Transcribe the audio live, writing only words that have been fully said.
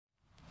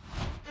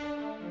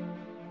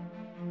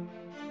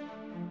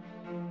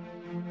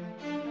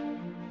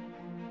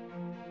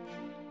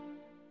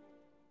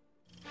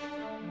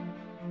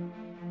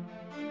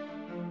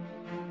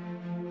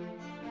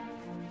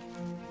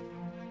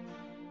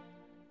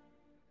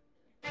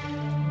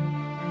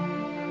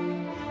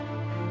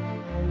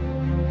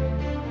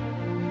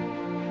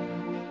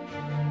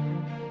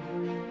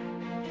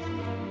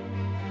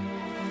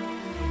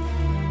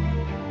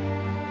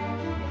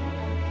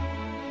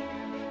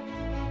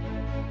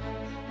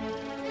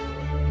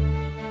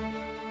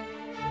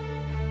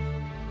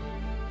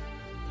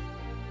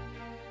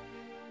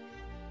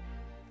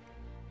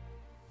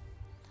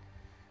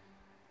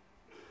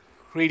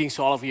Greetings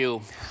to all of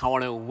you. I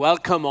want to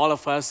welcome all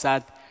of us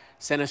at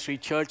Center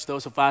Street Church,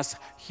 those of us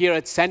here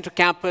at Center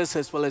Campus,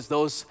 as well as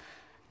those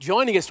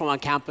joining us from our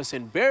campus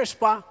in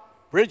Bearspaw,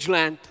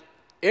 Bridgeland,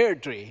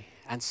 Airdrie,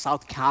 and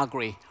South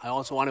Calgary. I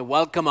also want to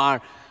welcome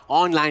our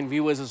online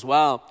viewers as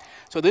well.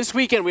 So this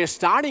weekend, we're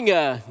starting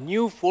a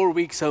new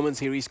 4-week sermon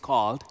series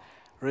called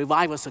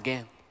Revive Us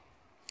Again.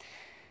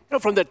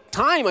 From the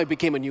time I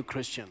became a new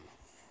Christian,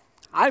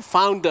 I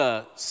found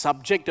the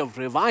subject of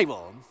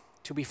revival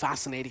to be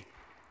fascinating.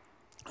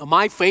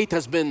 My faith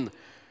has been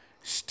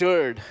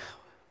stirred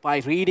by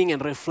reading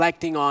and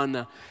reflecting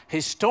on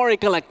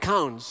historical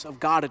accounts of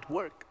God at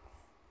work.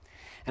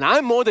 And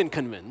I'm more than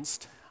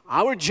convinced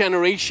our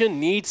generation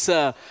needs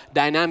a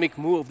dynamic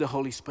move of the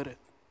Holy Spirit.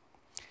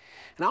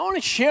 And I want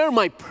to share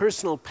my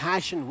personal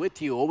passion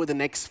with you over the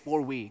next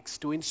 4 weeks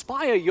to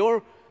inspire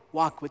your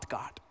walk with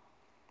God.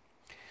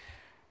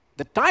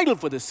 The title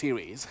for the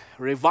series,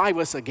 Revive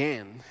Us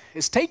Again,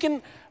 is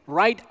taken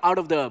right out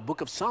of the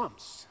book of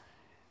Psalms.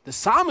 The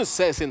psalmist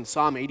says in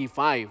Psalm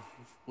 85,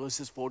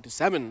 verses 4 to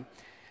 7,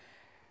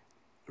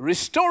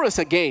 "Restore us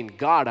again,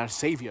 God our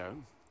Savior,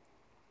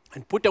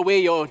 and put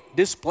away your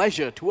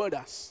displeasure toward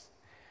us.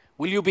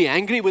 Will you be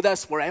angry with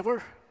us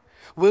forever?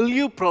 Will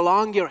you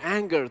prolong your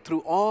anger through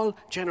all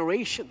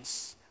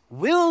generations?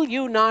 Will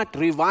you not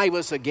revive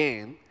us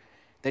again,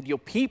 that your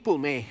people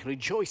may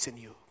rejoice in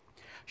you?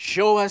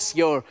 Show us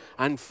your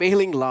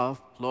unfailing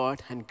love,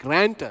 Lord, and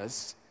grant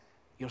us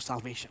your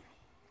salvation."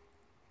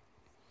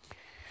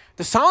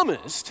 The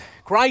psalmist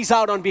cries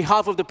out on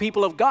behalf of the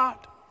people of God.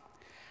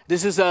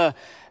 This is a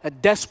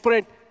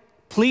desperate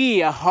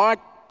plea, a heart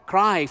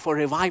cry for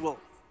revival.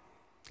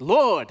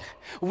 Lord,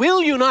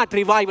 will you not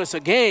revive us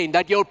again,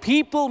 that your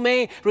people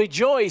may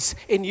rejoice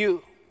in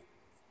you?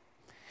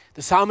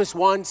 The psalmist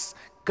wants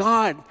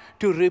God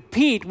to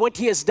repeat what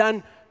he has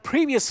done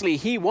previously.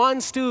 He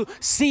wants to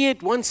see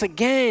it once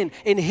again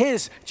in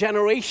his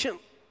generation.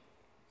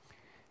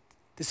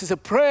 This is a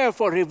prayer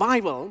for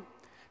revival,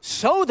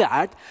 so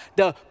that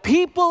the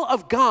people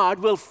of God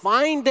will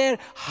find their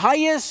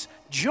highest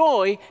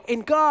joy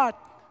in God,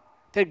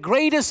 their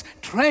greatest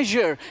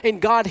treasure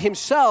in God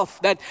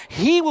himself, that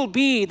he will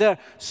be the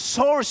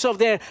source of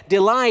their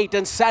delight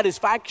and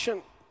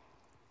satisfaction.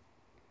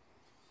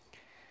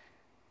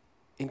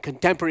 In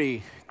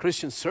contemporary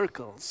Christian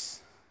circles,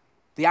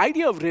 the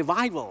idea of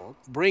revival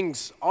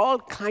brings all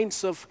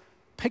kinds of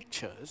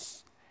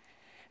pictures,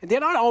 and they're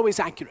not always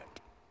accurate.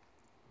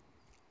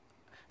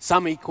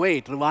 Some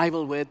equate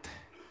revival with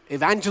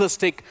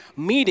evangelistic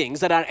meetings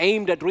that are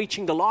aimed at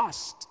reaching the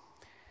lost.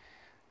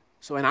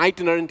 So an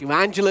itinerant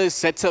evangelist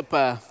sets up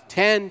a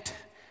tent,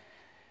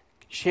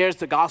 shares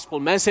the gospel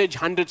message,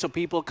 hundreds of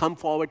people come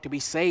forward to be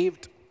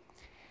saved.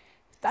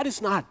 That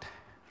is not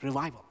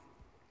revival.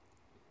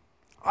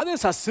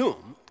 Others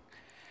assume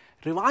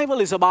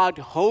revival is about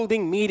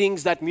holding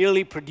meetings that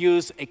merely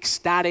produce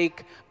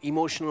ecstatic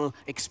emotional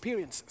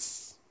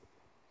experiences.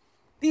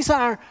 These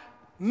are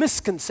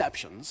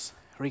misconceptions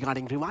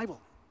regarding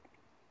revival.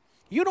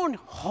 You don't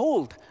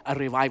hold a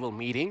revival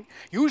meeting.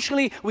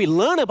 Usually we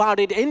learn about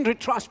it in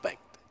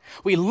retrospect.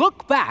 We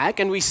look back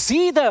and we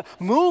see the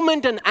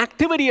movement and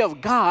activity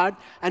of God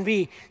and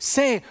we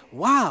say,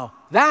 wow,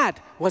 that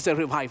was a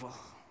revival.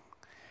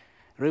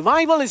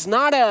 Revival is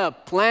not a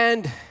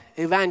planned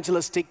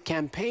evangelistic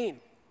campaign.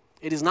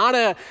 It is not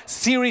a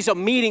series of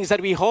meetings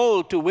that we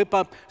hold to whip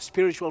up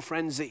spiritual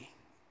frenzy.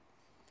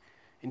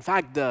 In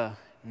fact, the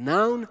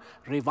noun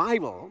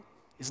revival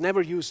is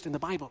never used in the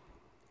Bible.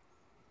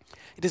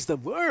 It is the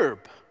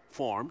verb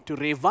form to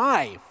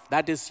revive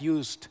that is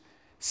used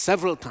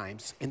several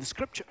times in the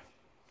scripture.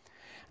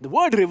 The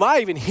word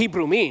revive in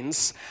Hebrew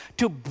means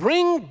to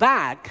bring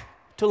back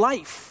to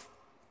life.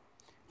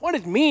 What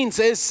it means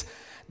is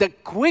the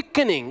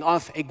quickening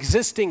of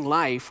existing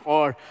life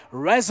or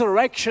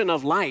resurrection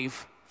of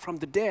life from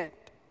the dead.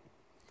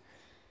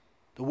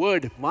 The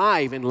word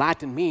vive in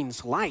Latin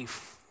means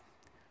life.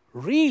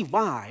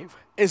 Revive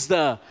is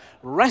the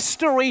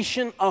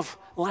restoration of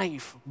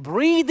life,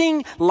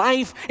 breathing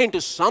life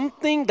into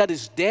something that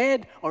is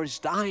dead or is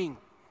dying.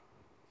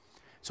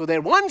 So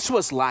there once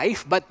was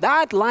life, but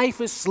that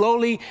life is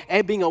slowly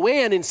ebbing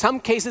away and in some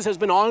cases has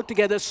been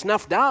altogether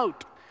snuffed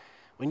out.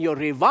 When you're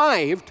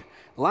revived,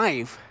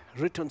 life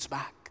returns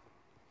back.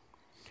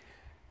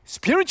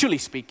 Spiritually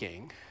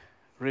speaking,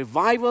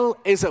 revival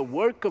is a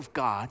work of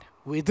God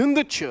within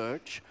the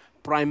church,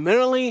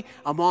 primarily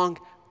among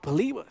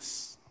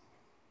believers.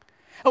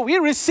 We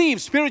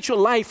receive spiritual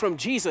life from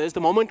Jesus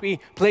the moment we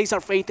place our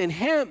faith in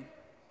him.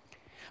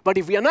 But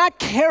if we are not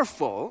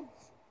careful,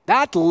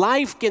 that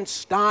life can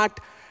start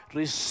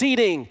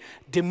receding,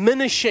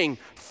 diminishing,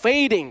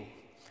 fading.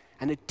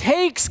 And it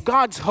takes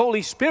God's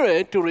Holy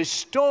Spirit to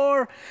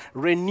restore,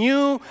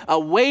 renew,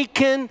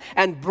 awaken,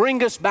 and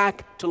bring us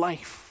back to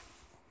life.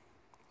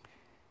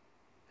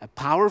 A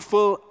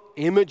powerful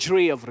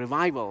imagery of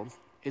revival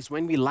is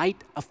when we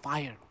light a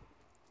fire,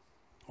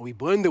 or we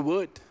burn the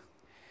wood.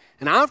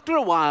 And after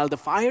a while, the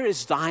fire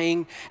is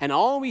dying and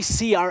all we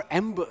see are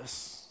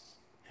embers.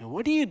 And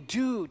what do you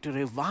do to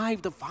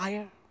revive the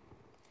fire?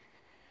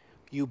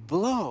 you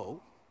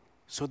blow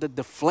so that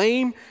the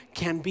flame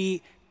can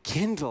be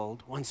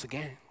kindled once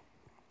again.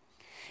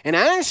 And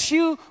as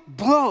you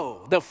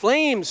blow, the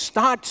flame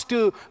starts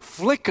to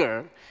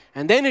flicker,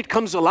 and then it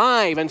comes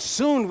alive, and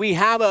soon we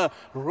have a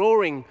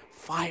roaring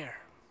fire.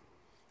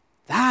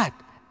 That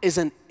is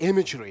an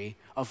imagery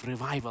of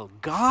revival.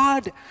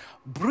 God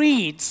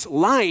breathes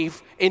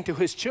life into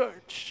His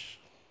church.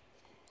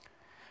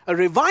 A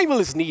revival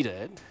is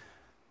needed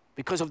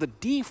because of the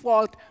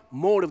default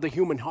mode of the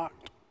human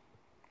heart.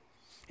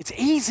 It's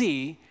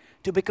easy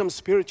to become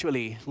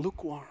spiritually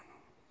lukewarm,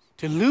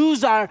 to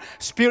lose our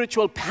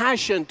spiritual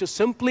passion, to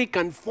simply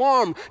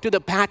conform to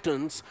the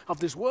patterns of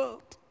this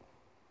world.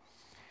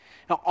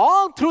 Now,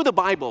 all through the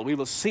Bible, we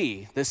will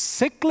see the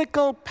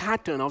cyclical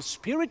pattern of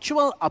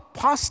spiritual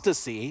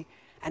apostasy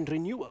and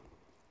renewal.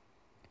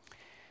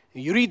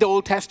 You read the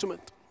Old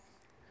Testament.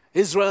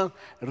 Israel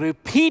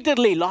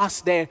repeatedly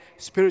lost their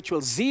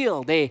spiritual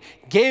zeal. They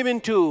gave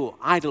into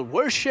idol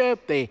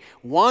worship. They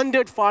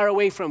wandered far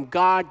away from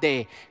God.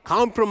 They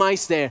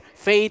compromised their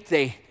faith.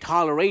 They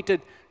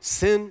tolerated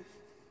sin.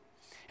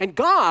 And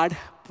God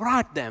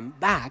brought them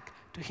back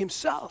to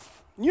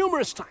Himself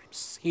numerous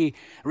times. He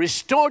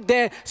restored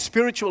their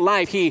spiritual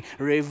life. He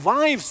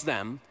revives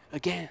them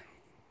again.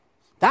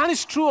 That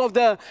is true of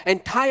the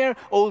entire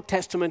Old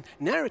Testament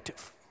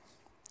narrative.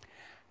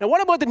 Now,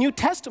 what about the New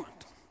Testament?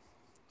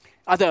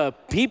 Are the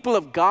people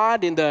of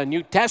God in the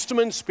New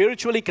Testament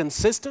spiritually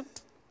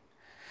consistent?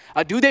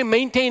 Do they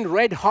maintain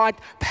red-hot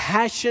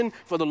passion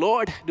for the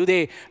Lord? Do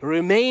they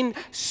remain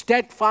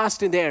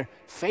steadfast in their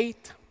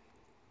faith?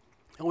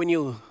 And when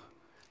you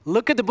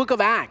look at the book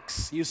of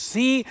Acts, you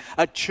see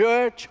a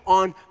church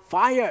on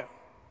fire.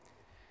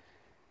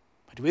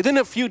 But within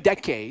a few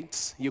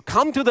decades, you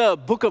come to the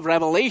book of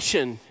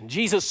Revelation.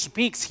 Jesus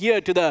speaks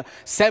here to the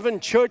 7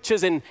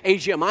 churches in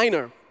Asia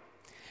Minor.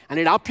 And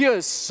it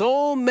appears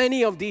so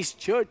many of these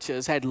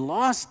churches had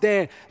lost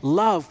their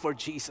love for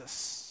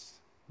Jesus,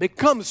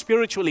 become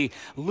spiritually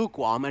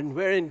lukewarm, and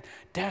were in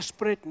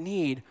desperate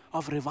need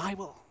of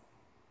revival.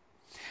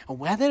 And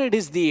whether it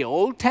is the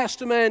Old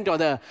Testament or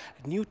the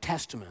New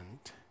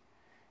Testament,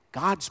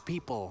 God's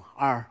people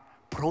are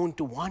prone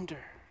to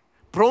wander,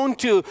 prone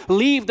to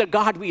leave the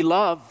God we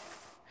love.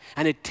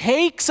 And it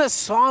takes a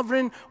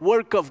sovereign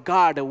work of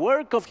God, a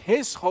work of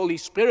His Holy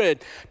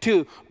Spirit,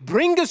 to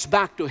bring us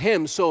back to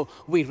Him so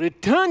we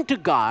return to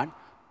God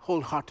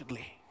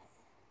wholeheartedly.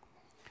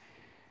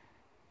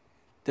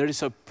 There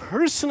is a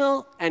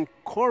personal and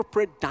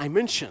corporate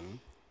dimension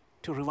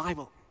to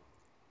revival.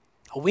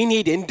 We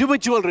need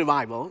individual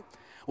revival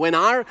when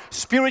our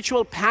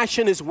spiritual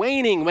passion is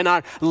waning, when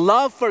our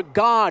love for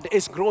God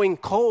is growing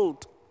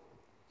cold.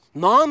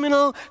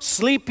 Nominal,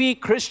 sleepy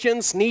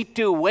Christians need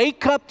to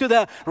wake up to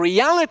the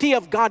reality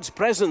of God's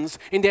presence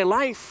in their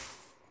life.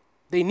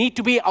 They need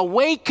to be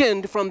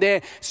awakened from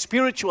their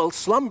spiritual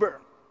slumber.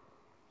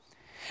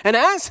 And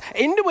as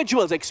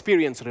individuals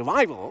experience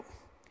revival,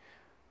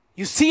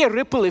 you see a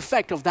ripple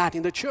effect of that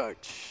in the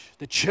church.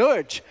 The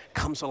church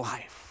comes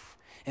alive.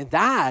 And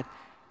that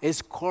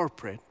is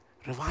corporate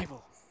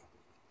revival.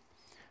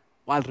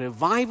 While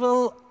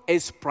revival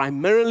is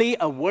primarily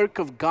a work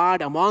of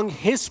God among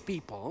His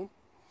people,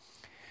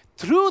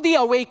 through the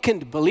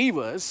awakened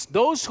believers,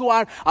 those who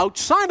are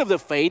outside of the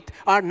faith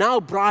are now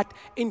brought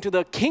into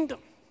the kingdom.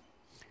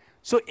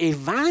 So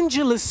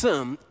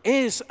evangelism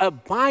is a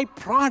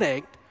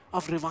byproduct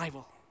of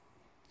revival.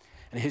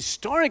 And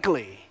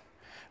historically,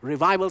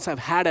 revivals have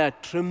had a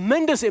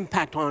tremendous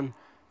impact on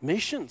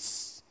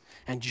missions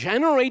and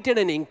generated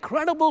an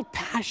incredible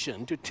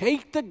passion to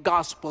take the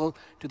gospel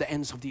to the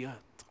ends of the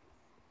earth.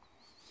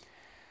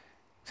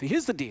 So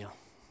here's the deal.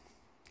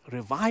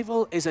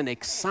 Revival is an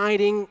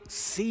exciting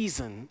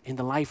season in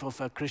the life of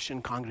a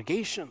Christian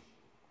congregation.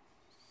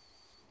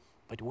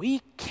 But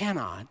we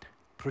cannot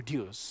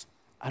produce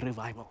a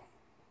revival.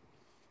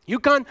 You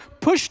can't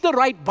push the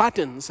right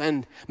buttons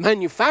and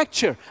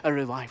manufacture a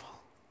revival.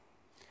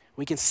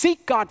 We can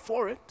seek God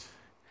for it.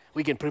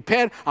 We can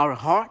prepare our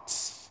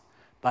hearts.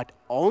 But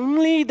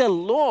only the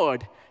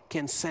Lord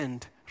can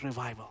send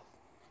revival.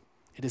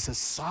 It is a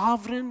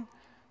sovereign,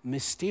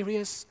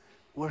 mysterious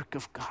work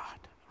of God.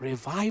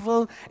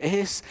 Revival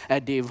is a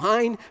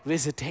divine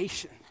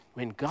visitation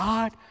when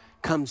God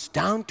comes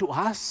down to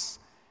us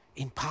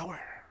in power.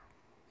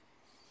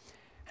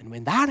 And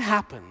when that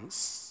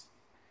happens,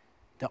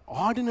 the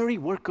ordinary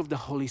work of the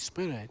Holy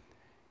Spirit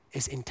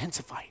is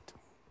intensified.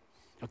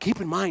 Now keep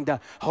in mind,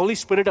 the Holy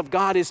Spirit of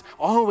God is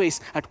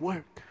always at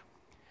work.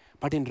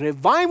 But in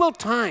revival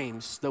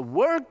times, the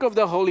work of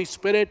the Holy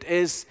Spirit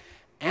is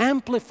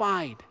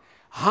amplified,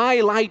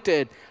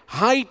 highlighted,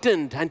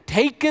 heightened, and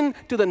taken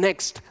to the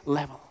next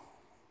level.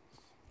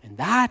 And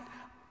that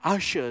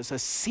ushers a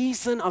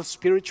season of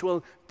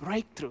spiritual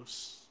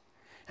breakthroughs.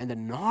 And the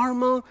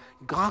normal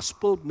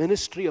gospel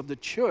ministry of the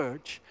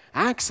church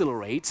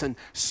accelerates and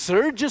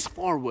surges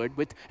forward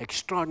with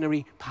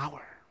extraordinary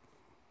power.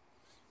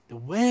 The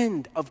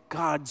wind of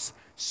God's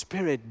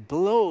Spirit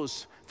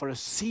blows for a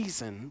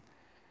season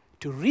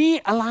to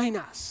realign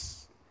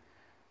us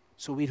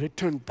so we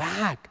return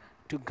back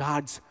to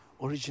God's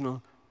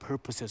original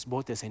purposes,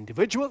 both as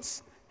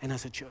individuals and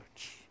as a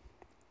church.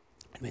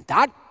 And when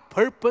that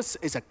purpose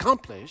is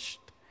accomplished,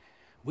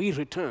 we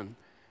return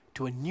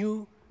to a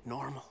new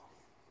normal.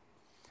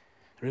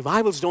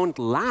 Revivals don't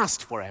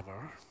last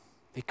forever.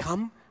 They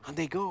come and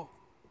they go.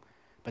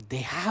 But they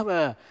have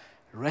a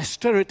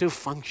restorative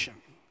function.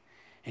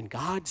 And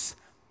God's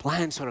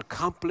plans are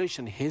accomplished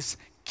and His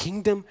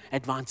kingdom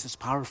advances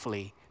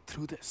powerfully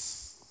through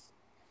this.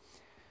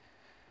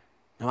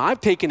 Now,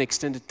 I've taken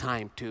extended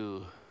time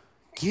to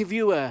give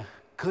you a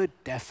good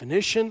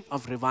definition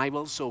of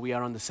revival so we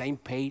are on the same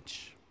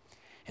page.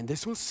 And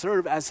this will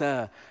serve as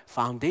a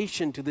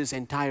foundation to this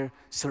entire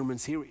sermon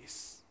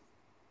series.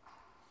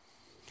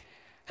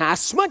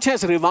 As much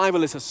as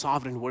revival is a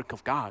sovereign work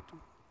of God,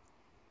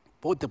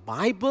 both the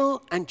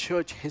Bible and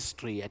church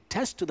history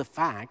attest to the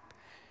fact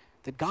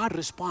that God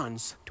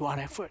responds to our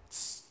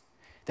efforts,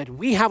 that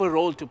we have a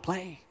role to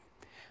play,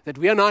 that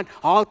we are not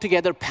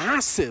altogether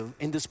passive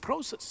in this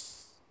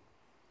process.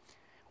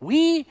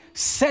 We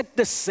set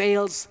the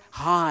sails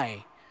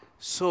high,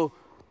 so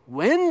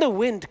when the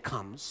wind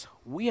comes,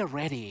 we are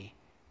ready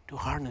to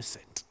harness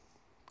it.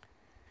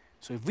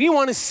 So if we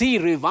want to see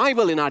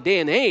revival in our day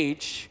and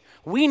age,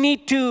 we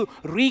need to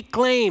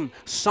reclaim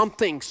some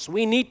things.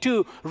 We need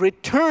to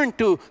return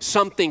to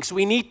some things.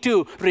 We need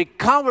to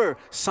recover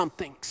some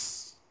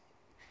things.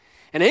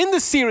 And in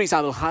this series,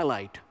 I will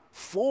highlight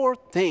 4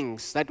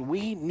 things that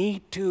we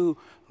need to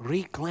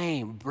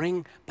reclaim,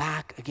 bring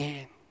back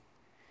again.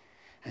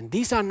 And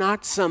these are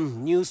not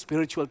some new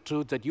spiritual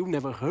truths that you've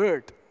never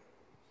heard.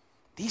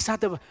 These are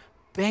the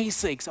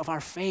basics of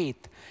our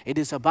faith. It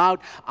is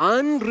about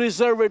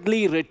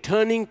unreservedly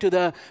returning to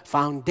the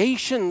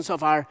foundations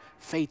of our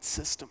faith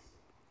system.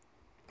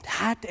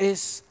 That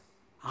is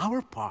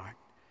our part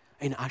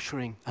in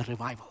ushering a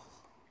revival.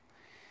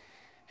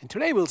 And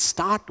today we'll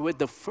start with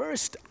the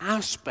first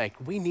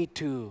aspect we need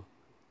to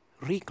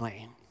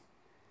reclaim.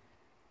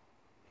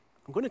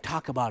 I'm going to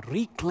talk about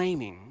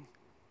reclaiming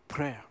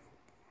prayer.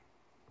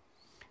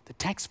 The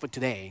text for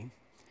today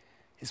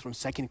is from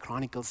 2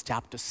 Chronicles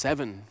chapter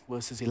 7,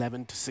 verses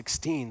 11 to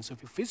 16. So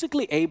if you're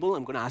physically able,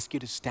 I'm going to ask you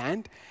to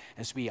stand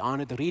as we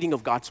honor the reading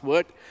of God's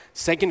word.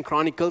 2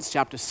 Chronicles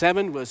chapter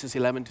 7, verses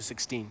 11 to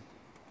 16.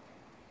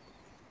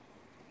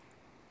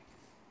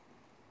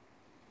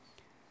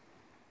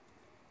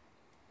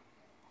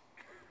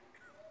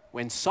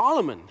 When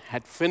Solomon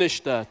had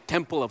finished the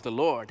temple of the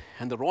Lord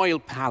and the royal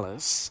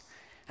palace,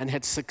 and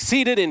had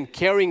succeeded in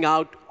carrying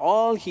out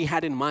all he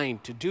had in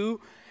mind to do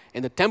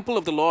in the temple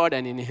of the Lord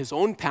and in his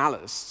own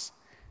palace,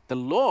 the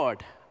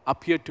Lord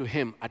appeared to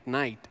him at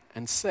night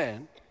and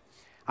said,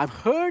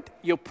 I've heard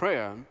your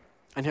prayer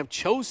and have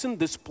chosen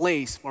this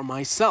place for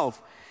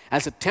myself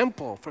as a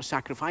temple for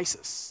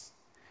sacrifices.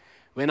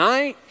 When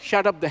I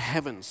shut up the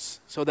heavens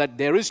so that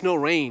there is no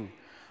rain,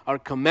 or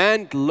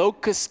command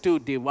locusts to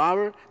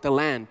devour the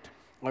land,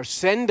 or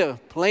send a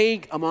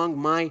plague among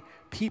my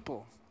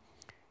people,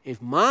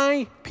 if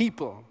my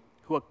people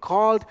who are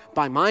called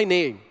by my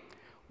name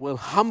will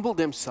humble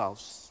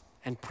themselves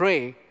and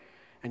pray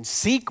and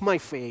seek my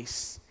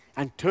face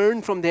and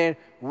turn from their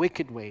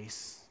wicked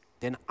ways,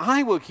 then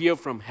I will hear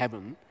from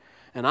heaven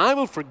and I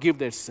will forgive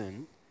their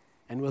sin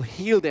and will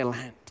heal their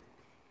land.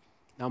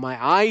 Now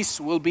my eyes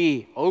will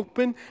be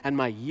open and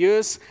my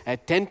ears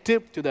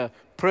attentive to the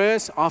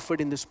prayers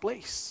offered in this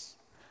place.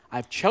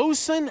 I've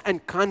chosen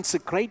and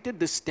consecrated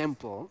this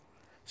temple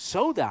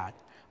so that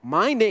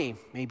my name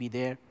may be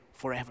there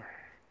forever.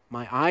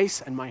 My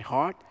eyes and my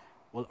heart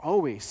will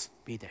always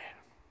be there.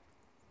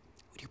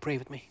 Would you pray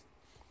with me?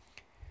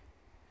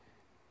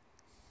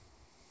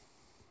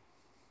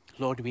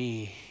 Lord,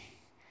 we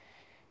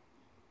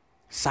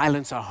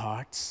silence our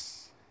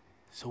hearts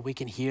so we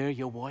can hear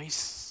your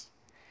voice,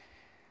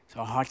 so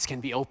our hearts can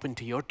be open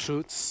to your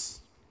truths.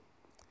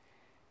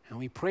 And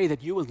we pray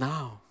that you will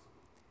now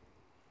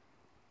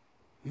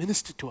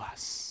minister to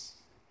us,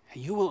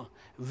 and you will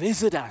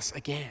visit us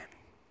again.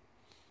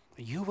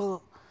 You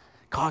will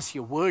cause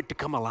your word to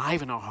come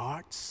alive in our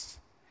hearts.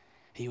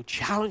 And you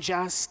challenge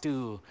us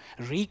to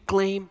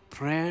reclaim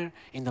prayer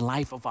in the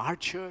life of our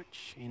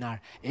church, in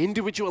our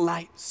individual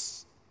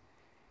lives.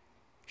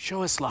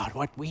 Show us, Lord,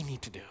 what we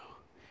need to do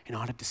in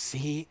order to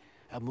see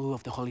a move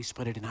of the Holy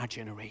Spirit in our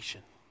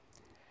generation.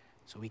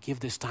 So we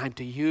give this time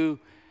to you.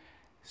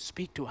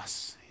 Speak to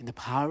us in the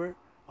power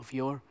of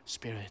your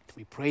Spirit.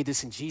 We pray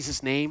this in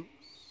Jesus' name.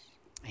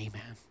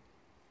 Amen.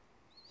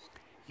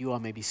 You all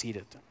may be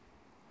seated.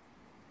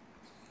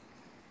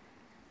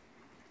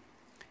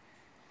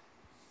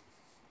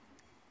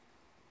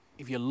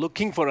 If you're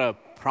looking for a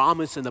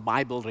promise in the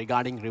Bible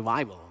regarding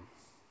revival,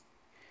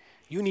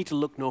 you need to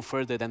look no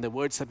further than the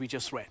words that we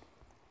just read.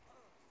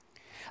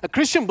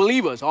 Christian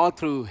believers all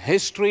through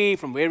history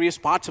from various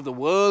parts of the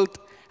world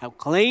have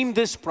claimed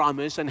this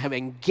promise and have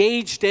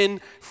engaged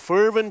in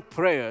fervent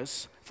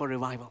prayers for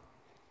revival.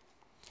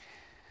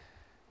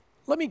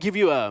 Let me give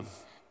you a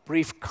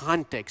brief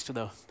context to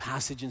the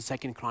passage in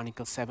 2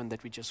 Chronicles 7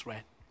 that we just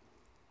read.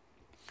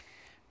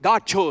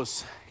 God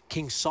chose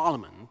King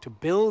Solomon to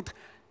build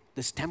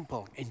this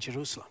temple in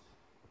Jerusalem.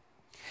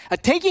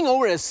 Taking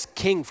over as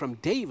king from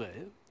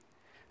David,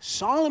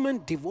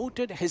 Solomon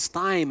devoted his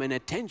time and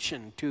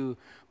attention to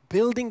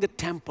building the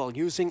temple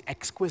using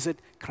exquisite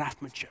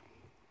craftsmanship.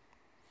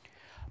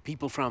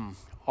 People from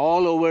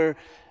all over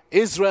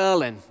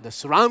Israel and the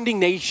surrounding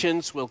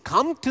nations will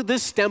come to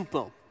this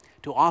temple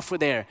to offer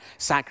their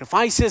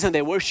sacrifices and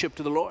their worship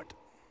to the Lord.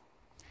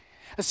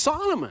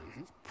 Solomon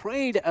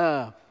prayed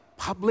a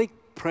public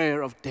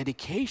prayer of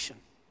dedication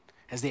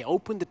as they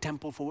opened the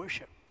temple for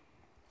worship.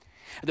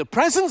 The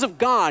presence of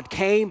God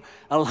came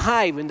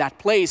alive in that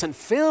place and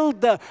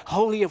filled the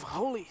Holy of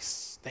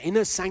Holies, the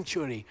inner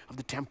sanctuary of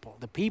the temple.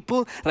 The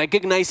people,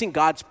 recognizing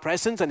God's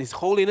presence and His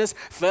holiness,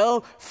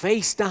 fell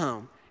face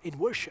down in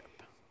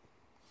worship.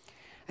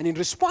 And in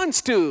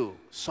response to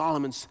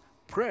Solomon's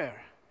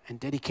prayer and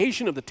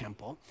dedication of the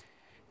temple,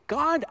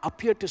 God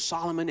appeared to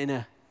Solomon in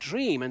a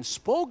dream and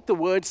spoke the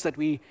words that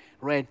we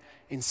read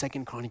in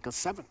 2 Chronicles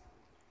 7.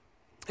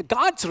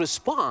 God's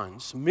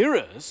response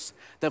mirrors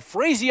the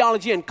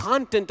phraseology and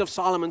content of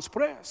Solomon's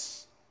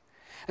prayers.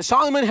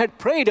 Solomon had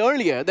prayed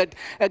earlier that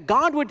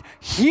God would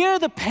hear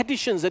the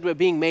petitions that were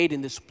being made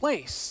in this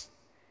place.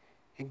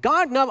 And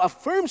God now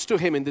affirms to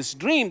him in this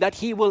dream that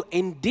He will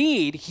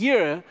indeed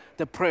hear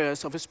the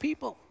prayers of His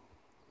people.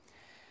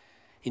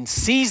 In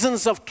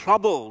seasons of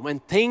trouble, when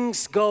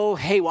things go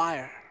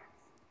haywire,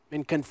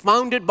 when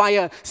confounded by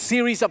a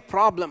series of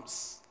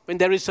problems, when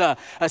there is a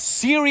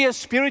serious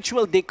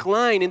spiritual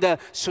decline in the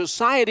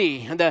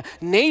society and the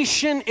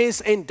nation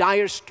is in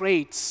dire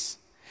straits,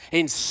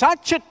 in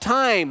such a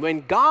time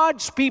when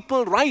God's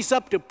people rise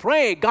up to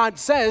pray, God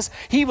says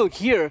He will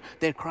hear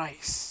their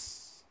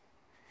cries.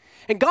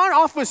 And God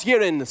offers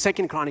here in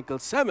 2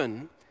 Chronicles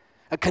 7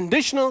 a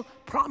conditional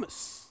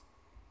promise.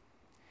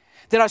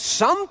 There are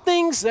some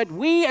things that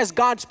we as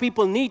God's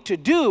people need to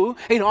do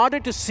in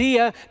order to see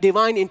a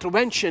divine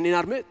intervention in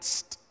our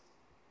midst.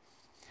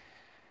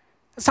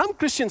 Some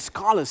Christian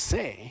scholars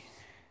say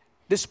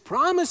this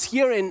promise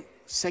here in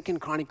 2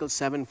 Chronicles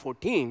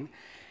 7:14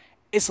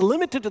 is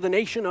limited to the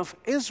nation of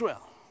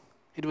Israel.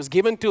 It was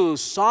given to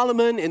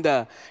Solomon in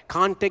the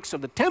context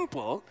of the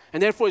temple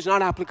and therefore is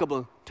not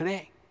applicable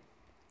today.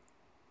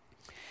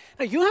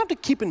 Now you have to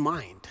keep in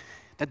mind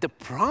that the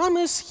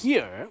promise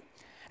here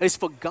is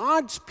for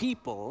God's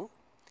people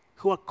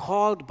who are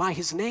called by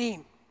His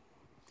name.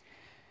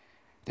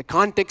 The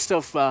context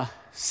of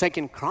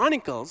 2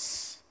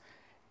 Chronicles,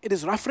 it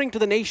is referring to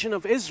the nation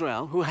of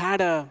Israel who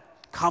had a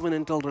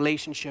covenantal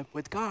relationship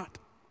with God.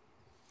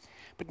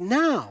 But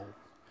now,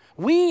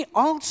 we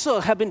also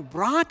have been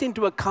brought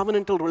into a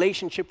covenantal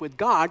relationship with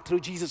God through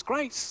Jesus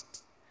Christ.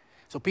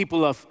 So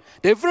people of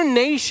different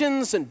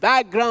nations and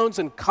backgrounds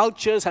and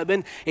cultures have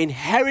been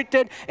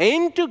inherited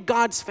into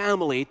God's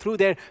family through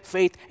their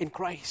faith in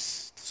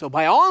Christ. So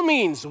by all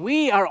means,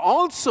 we are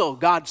also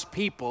God's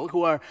people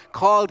who are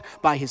called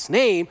by His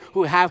name,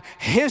 who have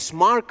His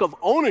mark of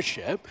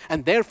ownership,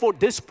 and therefore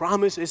this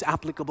promise is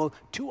applicable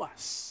to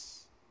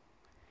us.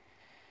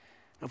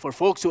 Now for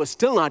folks who are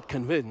still not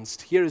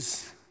convinced,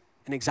 here's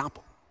an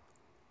example.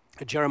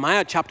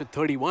 Jeremiah chapter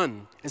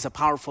 31 is a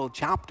powerful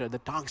chapter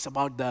that talks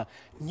about the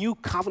new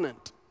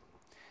covenant.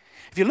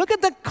 If you look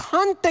at the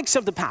context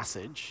of the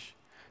passage,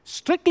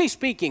 strictly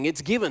speaking,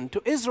 it's given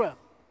to Israel.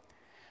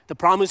 The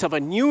promise of a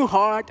new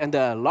heart and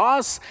the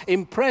laws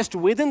impressed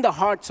within the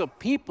hearts of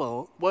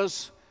people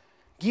was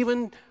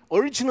given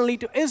originally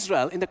to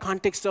Israel in the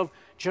context of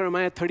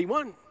Jeremiah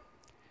 31.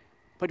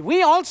 But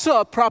we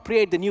also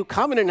appropriate the new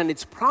covenant and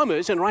its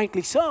promise, and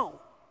rightly so.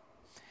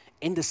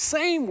 In the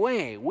same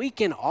way, we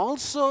can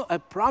also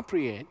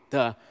appropriate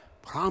the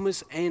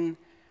promise in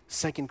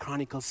 2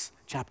 Chronicles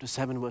chapter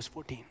 7, verse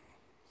 14.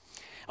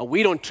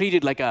 We don't treat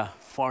it like a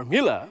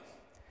formula,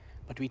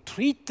 but we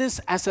treat this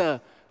as a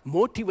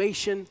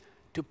motivation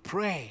to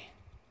pray,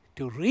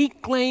 to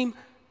reclaim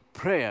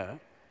prayer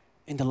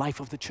in the life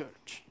of the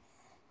church.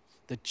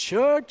 The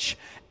church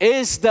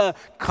is the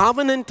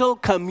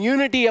covenantal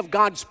community of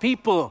God's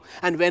people.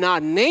 And when our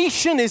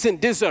nation is in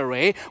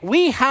disarray,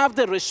 we have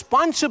the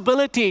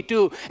responsibility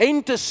to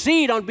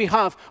intercede on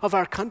behalf of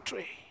our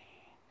country.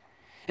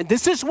 And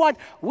this is what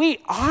we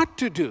ought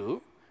to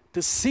do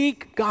to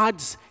seek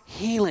God's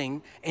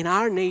healing in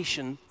our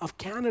nation of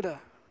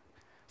Canada.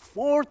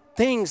 4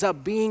 things are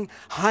being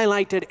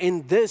highlighted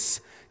in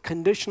this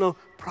conditional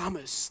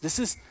promise. This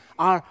is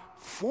our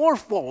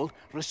 4-fold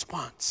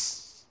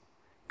response.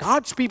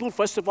 God's people,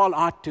 first of all,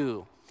 ought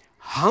to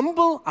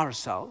humble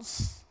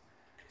ourselves.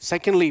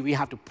 Secondly, we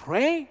have to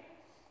pray.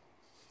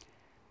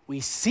 We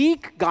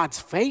seek God's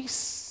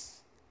face.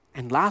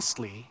 And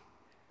lastly,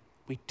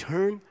 we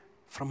turn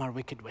from our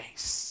wicked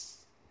ways.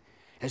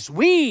 As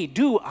we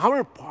do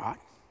our part,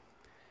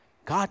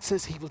 God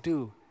says He will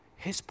do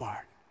His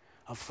part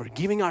of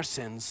forgiving our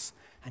sins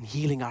and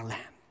healing our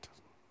land.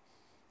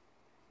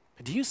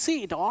 But do you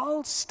see, it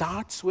all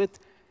starts with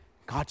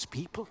God's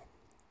people.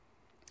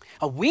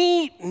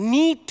 We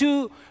need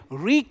to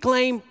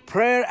reclaim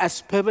prayer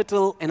as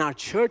pivotal in our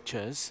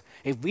churches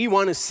if we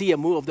want to see a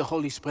move of the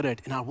Holy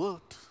Spirit in our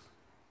world.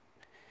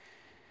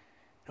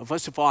 Now,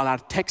 first of all, our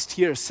text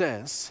here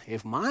says,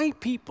 if my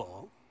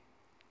people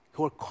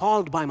who are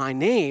called by my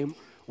name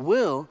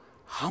will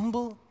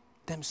humble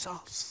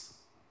themselves.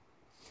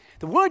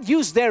 The word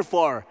used there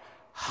for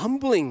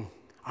humbling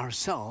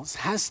ourselves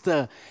has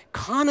the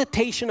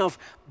connotation of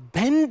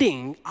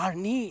bending our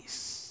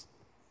knees.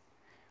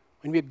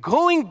 When we're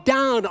going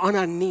down on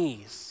our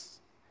knees,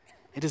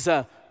 it is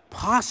a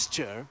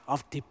posture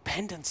of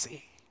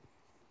dependency.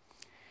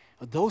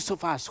 Those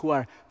of us who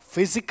are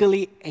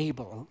physically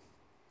able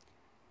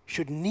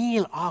should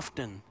kneel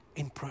often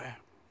in prayer.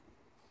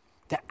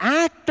 The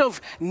act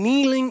of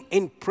kneeling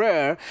in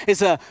prayer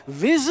is a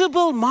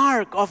visible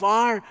mark of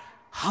our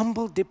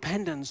humble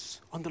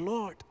dependence on the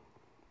Lord.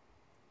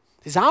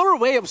 It's our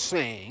way of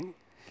saying,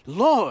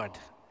 Lord,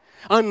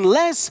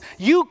 unless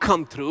you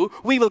come through,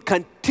 we will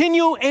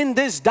continue in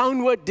this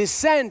downward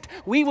descent.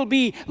 We will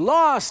be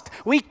lost.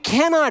 We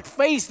cannot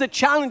face the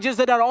challenges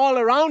that are all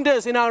around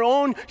us in our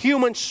own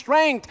human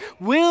strength.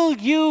 Will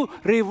you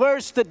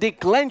reverse the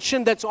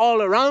declension that's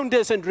all around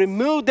us and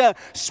remove the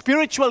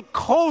spiritual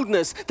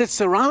coldness that's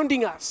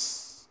surrounding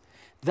us?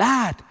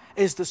 That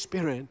is the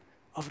spirit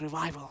of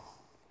revival.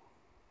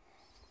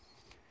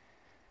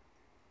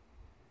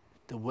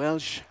 The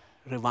Welsh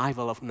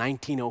revival of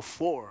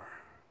 1904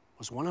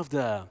 was one of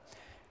the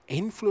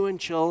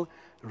influential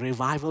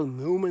revival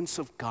movements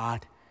of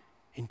God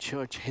in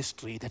church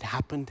history that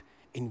happened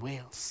in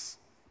Wales.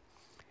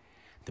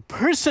 The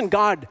person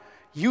God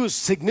used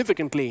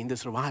significantly in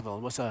this revival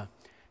was a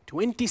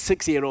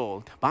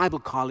 26-year-old Bible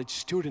college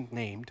student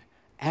named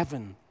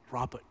Evan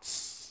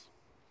Roberts.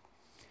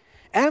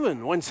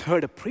 Evan once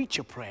heard a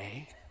preacher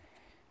pray,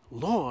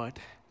 Lord,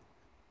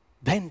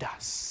 bend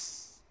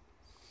us.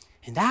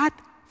 And that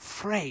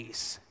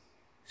phrase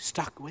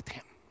stuck with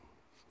him.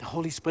 The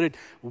Holy Spirit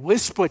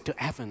whispered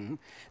to Evan,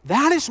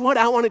 that is what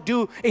I want to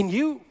do in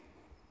you.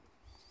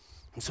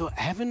 And so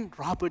Evan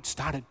Roberts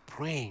started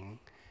praying,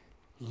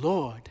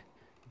 Lord,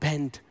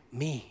 bend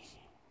me.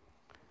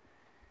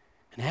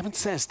 And Evan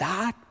says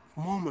that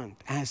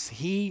moment as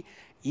he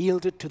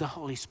yielded to the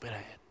Holy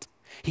Spirit,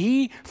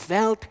 he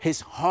felt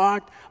his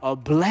heart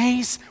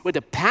ablaze with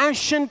a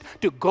passion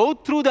to go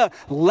through the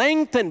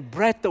length and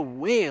breadth of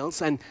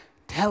Wales and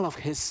tell of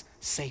his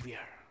Savior.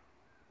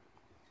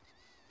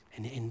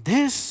 And in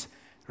this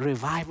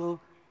revival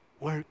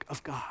work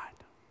of God,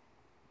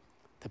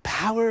 the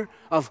power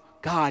of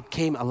God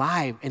came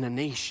alive in a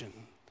nation.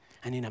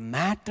 And in a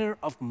matter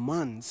of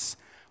months,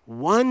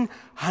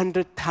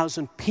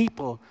 100,000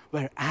 people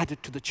were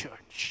added to the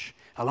church.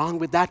 Along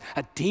with that,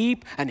 a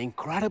deep and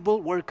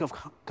incredible work of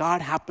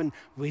God happened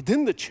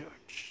within the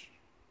church.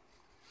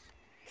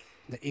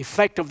 The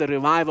effect of the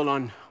revival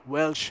on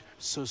Welsh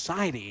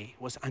society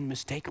was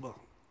unmistakable.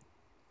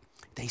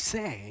 They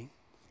say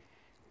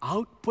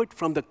output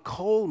from the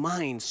coal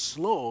mines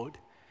slowed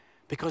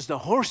because the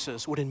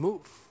horses wouldn't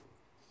move.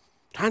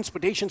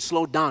 Transportation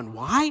slowed down.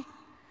 Why?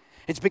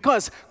 It's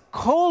because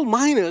coal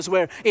miners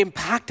were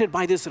impacted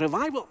by this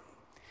revival.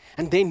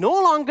 And they no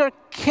longer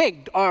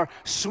kicked or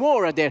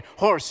swore at their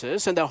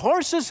horses, and the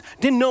horses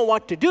didn't know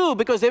what to do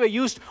because they were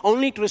used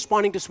only to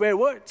responding to swear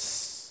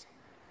words.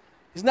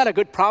 Isn't that a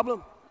good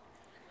problem?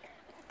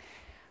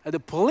 The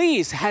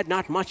police had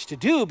not much to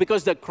do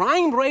because the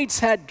crime rates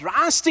had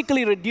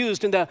drastically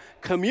reduced in the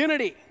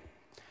community.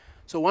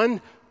 So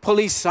one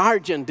police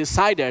sergeant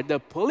decided the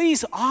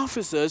police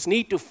officers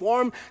need to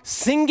form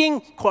singing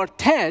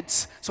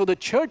quartets so the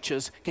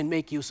churches can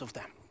make use of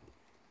them.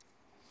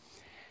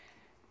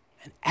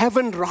 And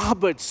Evan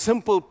Roberts'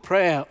 simple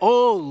prayer,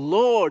 "Oh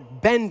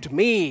Lord, bend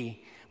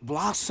me,"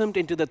 blossomed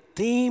into the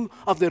theme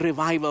of the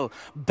revival.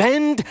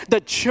 Bend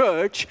the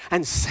church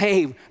and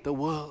save the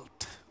world.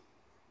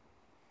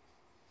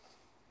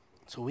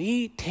 So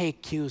we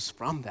take cues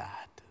from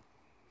that.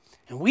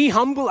 And we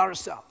humble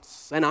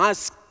ourselves and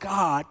ask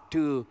God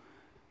to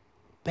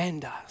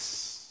bend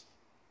us.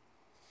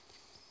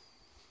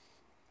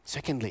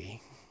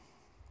 Secondly,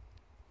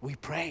 we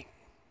pray.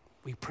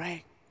 We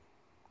pray.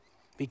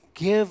 We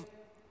give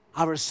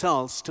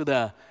ourselves to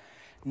the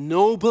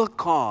noble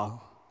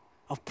call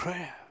of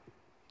prayer,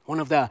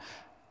 one of the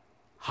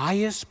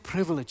highest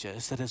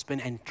privileges that has been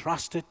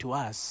entrusted to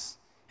us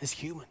as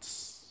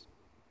humans.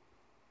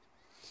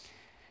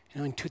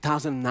 In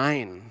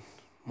 2009,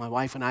 my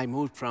wife and I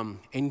moved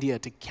from India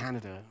to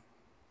Canada,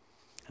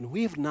 and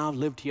we've now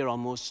lived here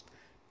almost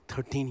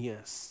 13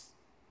 years.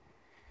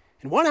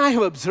 And what I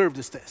have observed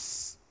is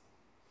this: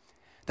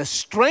 the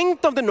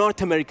strength of the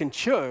North American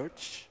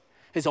church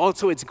is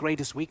also its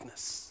greatest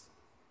weakness.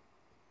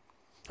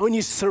 When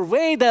you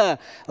survey the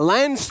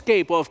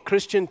landscape of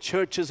Christian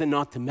churches in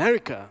North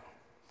America,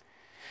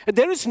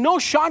 there is no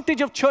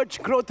shortage of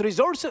church growth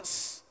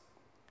resources.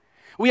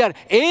 We are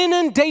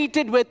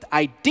inundated with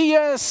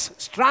ideas,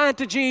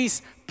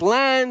 strategies,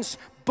 plans,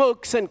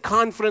 books, and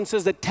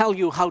conferences that tell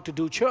you how to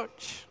do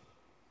church.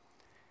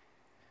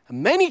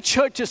 Many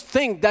churches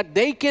think that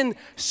they can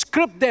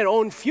script their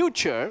own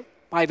future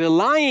by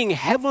relying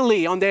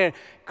heavily on their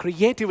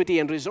creativity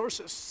and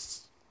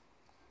resources.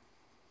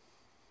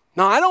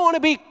 Now, I don't want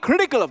to be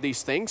critical of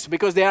these things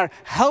because they are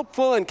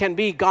helpful and can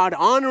be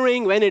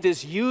God-honoring when it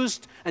is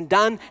used and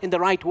done in the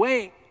right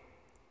way.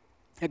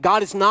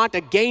 God is not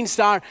against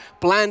our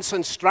plans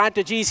and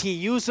strategies. He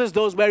uses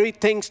those very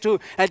things to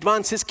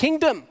advance His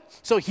kingdom.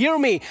 So hear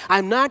me,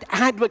 I'm not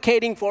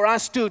advocating for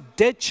us to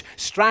ditch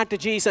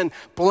strategies and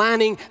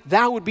planning.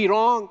 That would be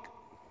wrong.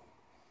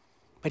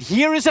 But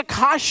here is a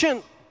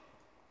caution.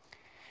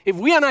 If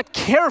we are not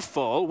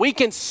careful, we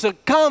can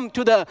succumb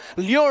to the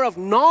lure of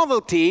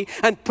novelty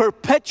and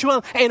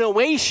perpetual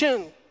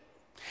innovation.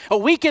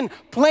 Or we can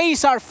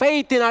place our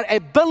faith in our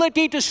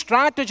ability to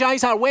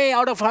strategize our way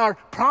out of our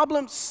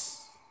problems.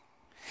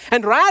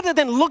 And rather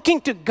than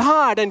looking to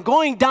God and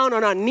going down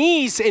on our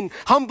knees in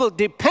humble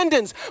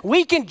dependence,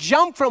 we can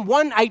jump from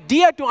one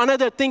idea to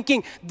another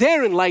thinking,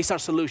 therein lies our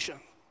solution.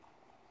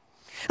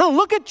 Now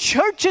look at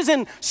churches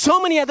in so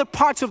many other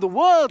parts of the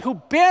world who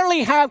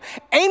barely have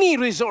any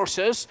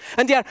resources,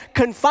 and they are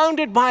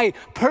confounded by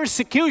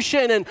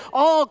persecution and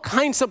all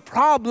kinds of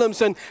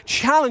problems and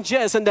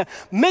challenges. In the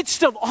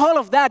midst of all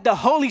of that, the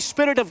Holy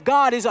Spirit of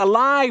God is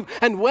alive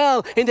and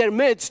well in their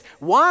midst.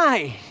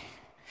 Why?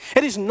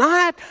 It is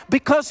not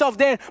because of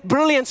their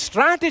brilliant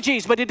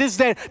strategies, but it is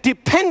their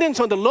dependence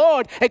on the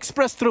Lord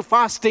expressed through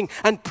fasting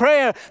and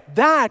prayer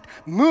that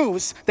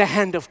moves the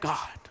hand of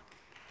God.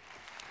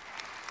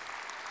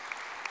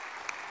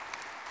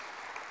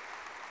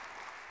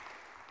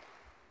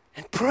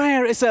 And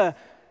prayer is an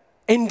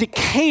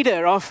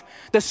indicator of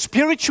the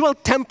spiritual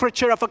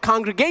temperature of a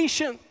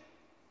congregation.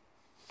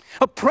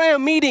 Prayer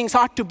meetings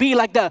ought to be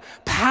like the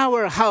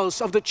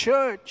powerhouse of the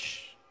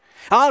church.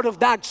 Out of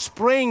that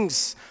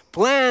springs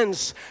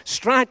plans,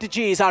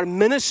 strategies, our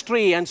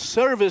ministry and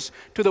service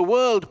to the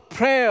world.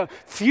 Prayer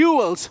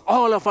fuels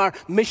all of our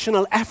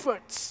missional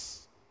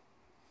efforts.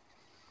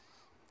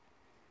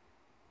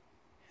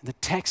 The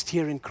text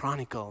here in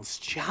Chronicles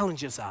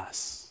challenges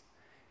us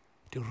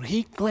to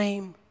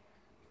reclaim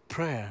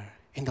prayer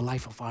in the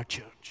life of our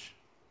church.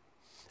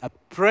 A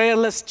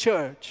prayerless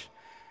church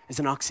is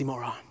an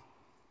oxymoron.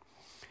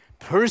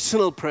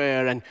 Personal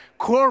prayer and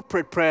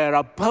corporate prayer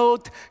are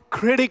both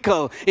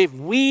critical if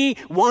we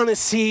want to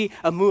see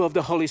a move of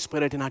the Holy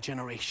Spirit in our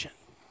generation.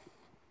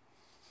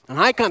 And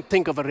I can't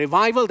think of a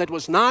revival that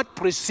was not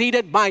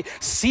preceded by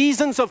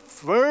seasons of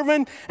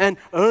fervent and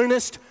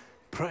earnest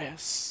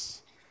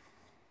prayers.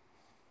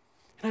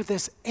 And if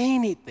there's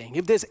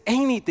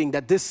anything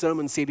that this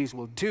sermon series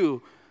will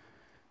do,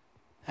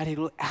 that it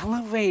will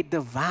elevate the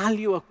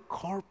value of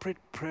corporate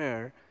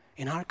prayer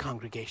in our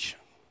congregation.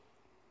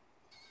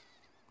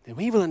 Then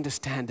we will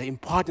understand the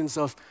importance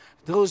of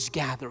those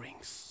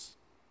gatherings.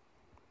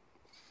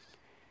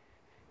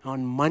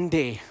 On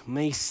Monday,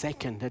 May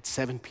 2nd at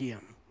 7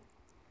 p.m.,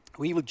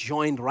 we will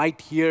join right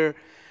here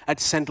at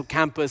Central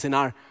Campus in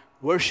our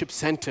worship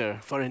center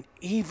for an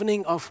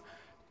evening of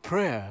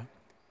prayer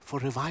for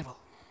revival.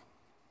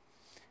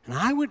 And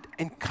I would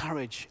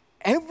encourage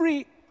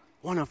every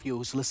one of you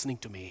who's listening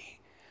to me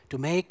to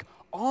make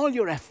all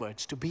your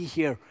efforts to be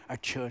here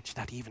at church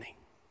that evening.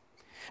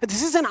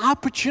 This is an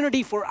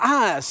opportunity for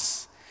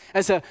us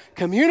as a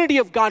community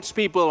of God's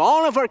people,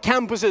 all of our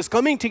campuses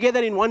coming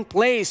together in one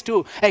place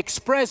to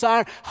express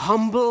our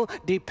humble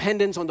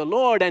dependence on the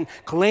Lord and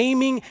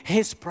claiming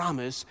His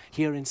promise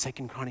here in 2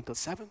 Chronicles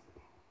 7.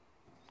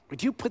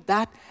 Would you put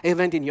that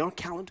event in your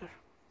calendar?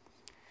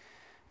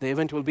 The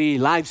event will be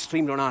live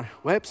streamed on our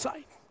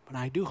website, but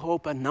I do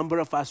hope a number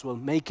of us will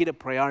make it a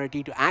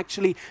priority to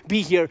actually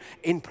be here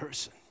in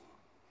person.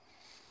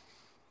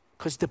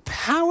 Because the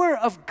power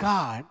of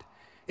God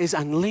is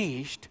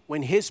unleashed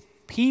when His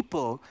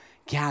people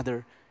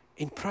gather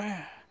in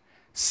prayer.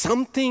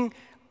 Something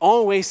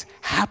always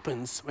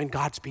happens when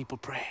God's people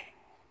pray.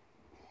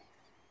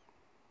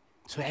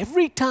 So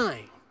every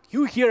time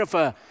you hear of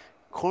a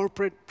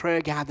corporate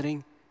prayer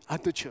gathering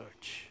at the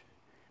church,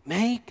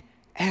 make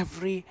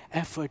every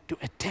effort to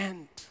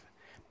attend.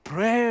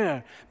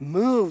 Prayer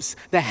moves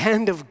the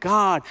hand of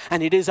God,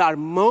 and it is our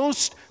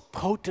most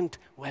potent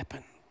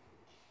weapon.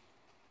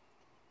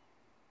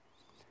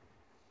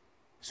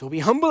 So we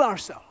humble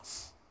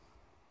ourselves,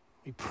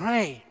 we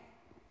pray,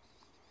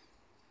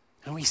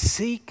 and we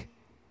seek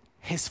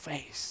His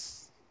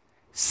face.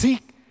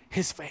 Seek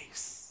His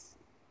face.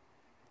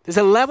 There's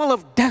a level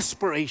of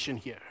desperation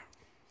here.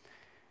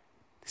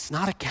 It's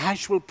not a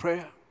casual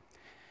prayer,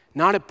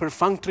 not a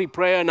perfunctory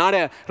prayer, not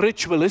a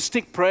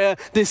ritualistic prayer.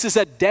 This is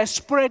a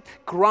desperate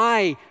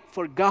cry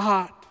for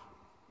God.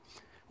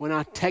 When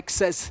our text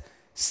says,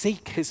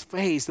 seek His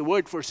face, the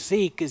word for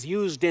seek is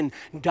used in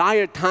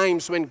dire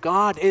times when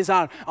God is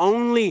our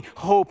only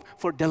hope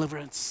for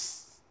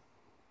deliverance.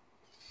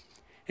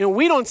 You know,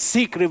 we don't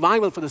seek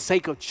revival for the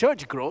sake of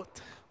church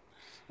growth.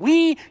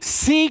 We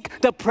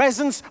seek the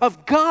presence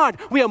of God.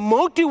 We are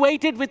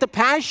motivated with the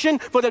passion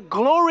for the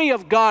glory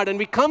of God, and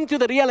we come to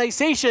the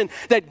realization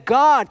that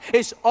God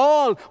is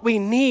all we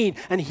need,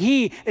 and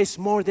He is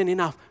more than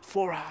enough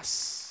for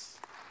us.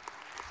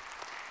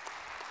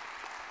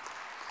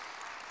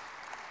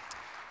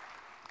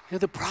 You know,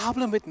 the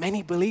problem with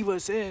many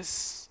believers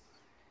is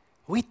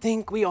we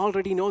think we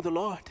already know the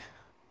Lord.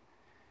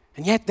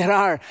 And yet there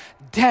are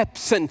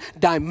depths and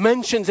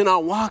dimensions in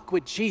our walk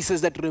with Jesus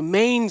that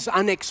remains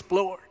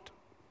unexplored.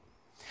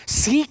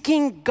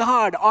 Seeking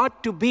God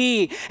ought to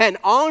be an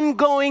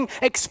ongoing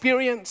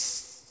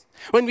experience.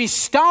 When we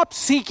stop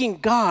seeking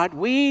God,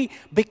 we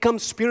become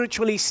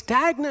spiritually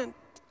stagnant.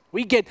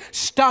 We get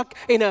stuck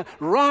in a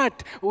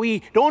rut.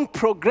 We don't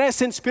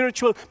progress in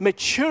spiritual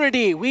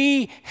maturity.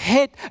 We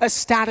hit a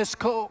status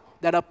quo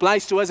that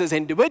applies to us as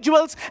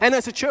individuals and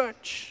as a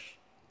church.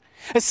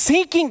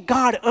 Seeking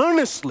God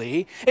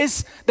earnestly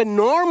is the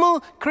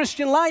normal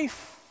Christian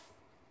life.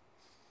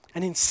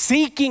 And in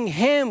seeking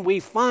Him, we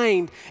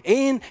find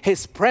in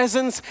His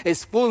presence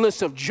is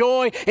fullness of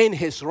joy. In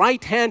His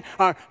right hand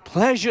are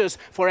pleasures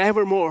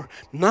forevermore.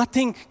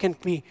 Nothing can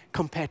be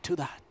compared to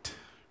that.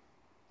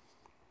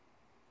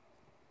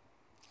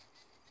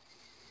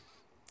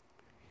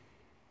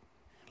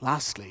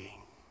 Lastly,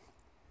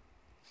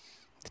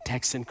 the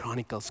text in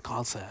Chronicles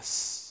calls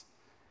us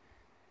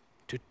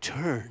to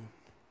turn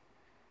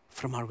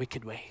from our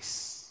wicked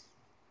ways.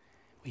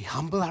 We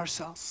humble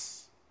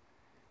ourselves.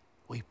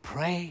 We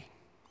pray,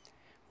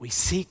 we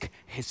seek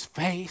His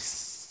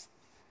face,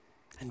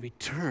 and we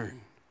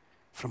turn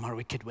from our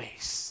wicked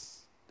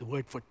ways. The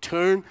word for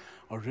turn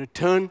or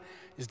return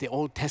is the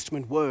Old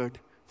Testament word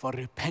for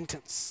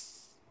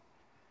repentance.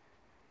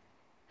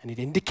 And it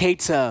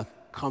indicates a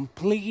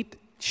complete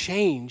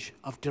change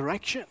of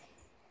direction.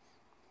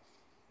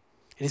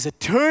 It is a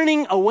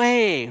turning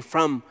away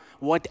from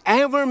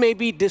whatever may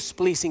be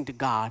displeasing to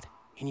God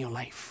in your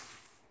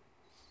life.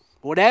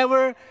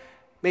 Whatever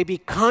may be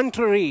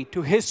contrary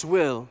to His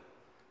will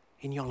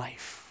in your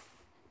life.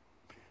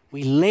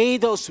 We lay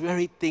those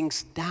very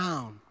things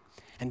down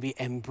and we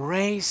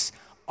embrace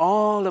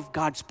all of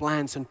God's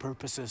plans and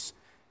purposes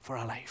for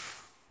our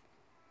life.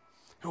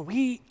 Now,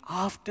 we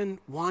often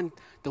want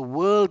the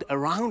world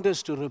around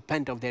us to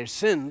repent of their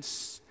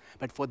sins,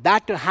 but for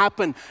that to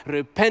happen,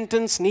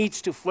 repentance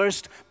needs to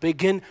first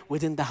begin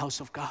within the house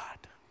of God.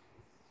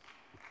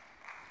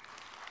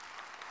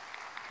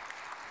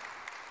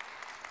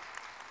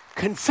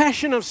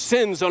 Confession of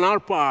sins on our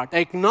part,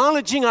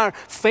 acknowledging our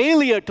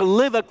failure to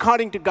live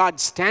according to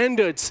God's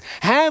standards,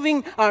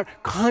 having our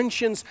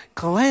conscience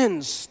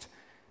cleansed,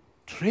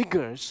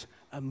 triggers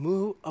a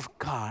move of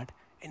God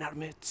in our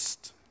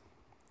midst.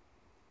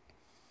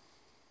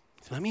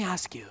 So let me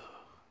ask you,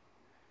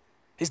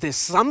 is there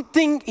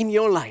something in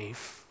your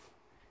life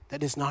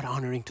that is not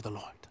honoring to the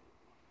Lord?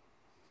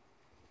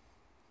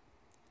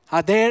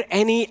 Are there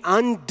any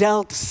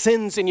undealt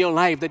sins in your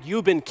life that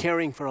you've been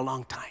carrying for a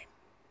long time?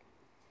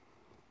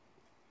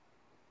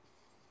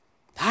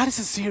 That is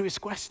a serious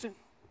question.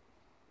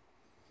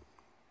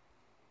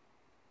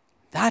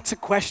 That's a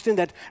question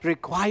that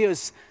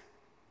requires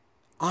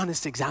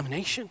honest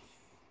examination.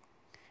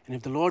 And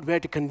if the Lord were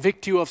to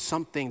convict you of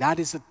something, that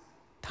is a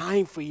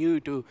time for you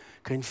to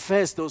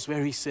confess those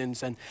very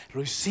sins and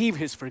receive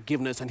His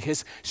forgiveness and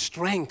His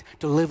strength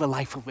to live a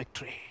life of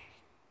victory.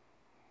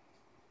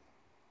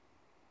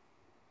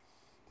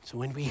 So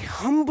when we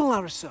humble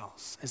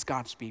ourselves as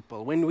God's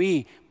people, when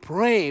we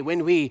pray,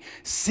 when we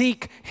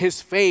seek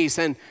His face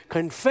and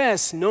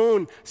confess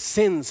known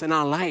sins in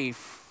our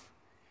life,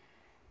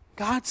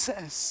 God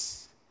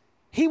says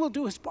He will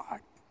do His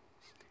part.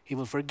 He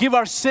will forgive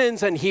our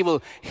sins and He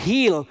will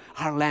heal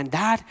our land.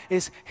 That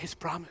is His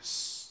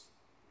promise.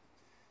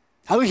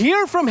 I will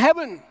hear from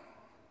heaven.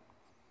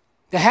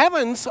 The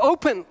heavens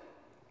open. You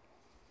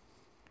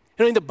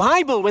know, in the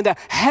Bible, when the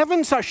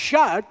heavens are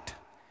shut,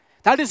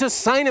 that is a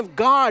sign of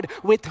God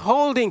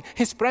withholding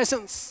His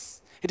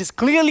presence. It is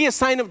clearly a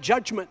sign of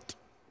judgment.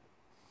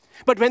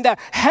 But when the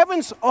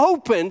heavens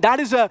open, that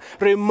is a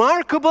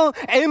remarkable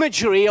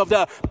imagery of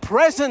the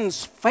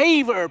presence,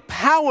 favor,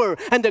 power,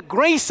 and the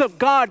grace of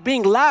God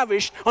being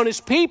lavished on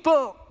His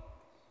people.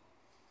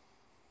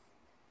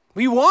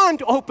 We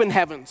want open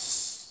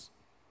heavens.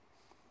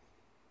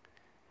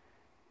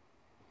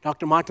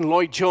 Dr. Martin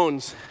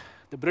Lloyd-Jones,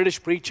 the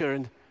British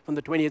preacher from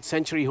the 20th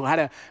century who had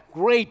a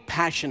great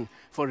passion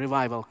for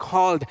revival,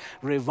 called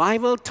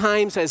revival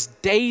times as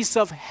days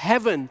of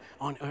heaven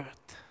on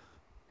earth.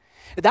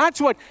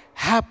 That's what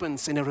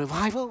happens in a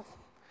revival.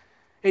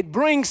 It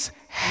brings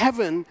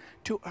heaven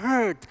to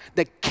earth.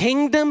 The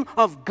kingdom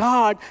of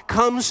God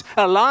comes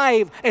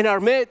alive in our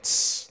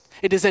midst.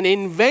 It is an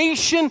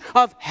invasion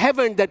of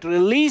heaven that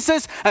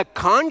releases a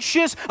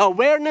conscious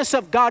awareness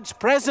of God's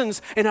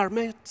presence in our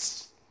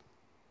midst.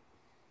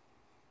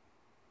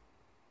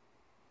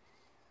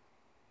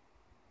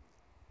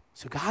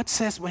 So God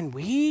says when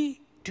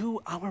we do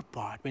our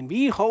part, when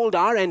we hold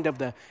our end of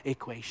the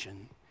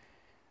equation,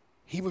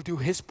 He will do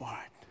His part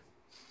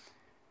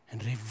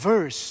and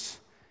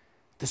reverse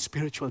the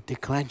spiritual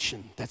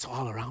declension that's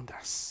all around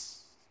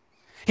us.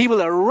 He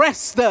will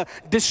arrest the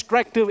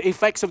destructive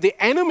effects of the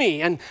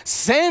enemy and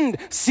send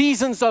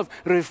seasons of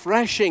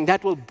refreshing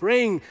that will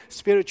bring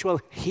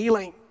spiritual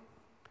healing.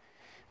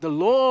 The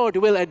Lord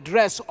will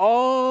address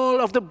all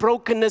of the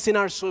brokenness in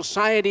our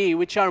society,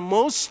 which are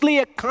mostly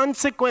a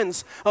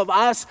consequence of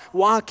us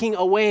walking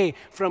away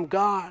from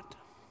God.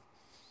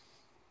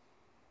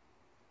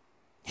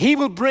 He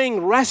will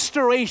bring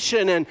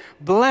restoration and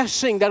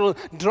blessing that will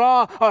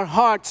draw our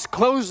hearts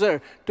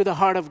closer to the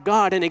heart of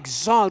God and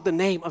exalt the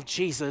name of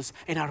Jesus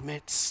in our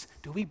midst.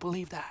 Do we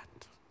believe that?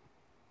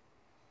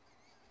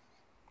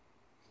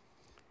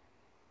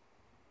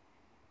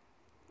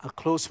 I'll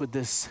close with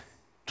this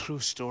true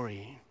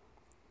story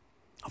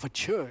of a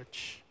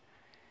church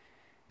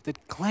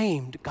that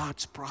claimed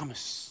God's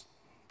promise.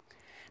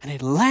 And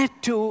it led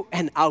to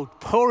an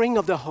outpouring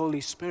of the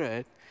Holy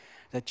Spirit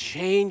that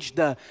changed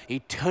the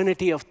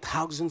eternity of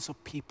thousands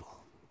of people.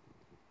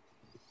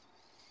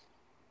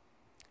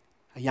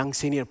 A young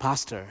senior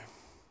pastor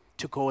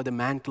took over the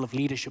mantle of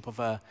leadership of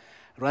a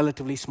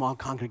relatively small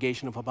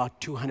congregation of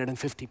about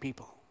 250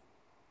 people.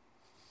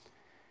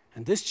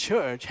 And this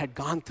church had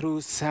gone through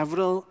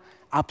several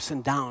ups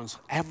and downs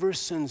ever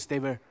since they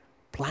were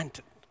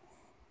planted.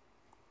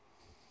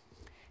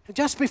 And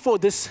just before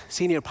this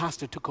senior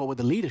pastor took over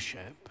the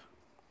leadership,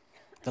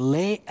 the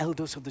lay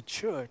elders of the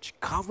church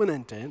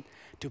covenanted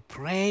to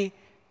pray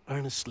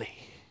earnestly.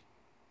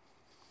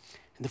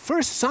 And the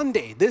first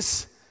Sunday,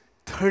 this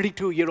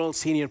 32-year-old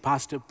senior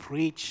pastor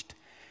preached.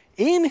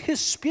 In his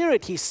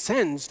spirit, he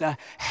sensed a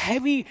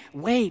heavy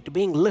weight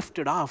being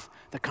lifted off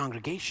the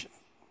congregation.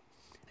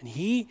 And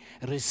he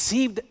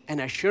received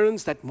an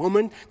assurance that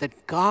moment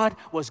that God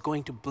was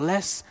going to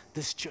bless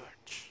this church.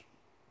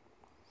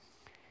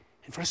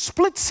 And for a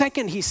split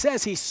second, he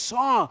says he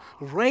saw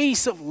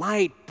rays of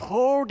light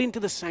poured into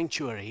the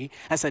sanctuary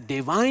as a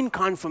divine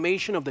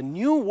confirmation of the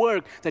new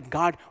work that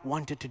God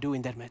wanted to do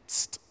in their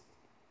midst.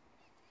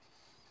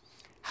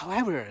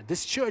 However,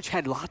 this church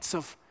had lots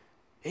of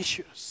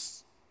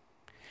issues.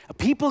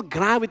 People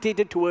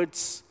gravitated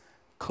towards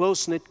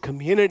close-knit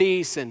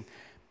communities and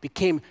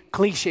became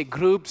cliche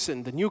groups,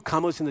 and the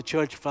newcomers in the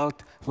church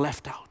felt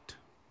left out.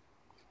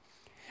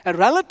 A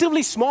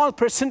relatively small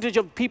percentage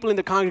of people in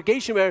the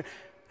congregation were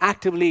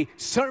actively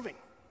serving.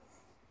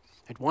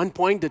 At one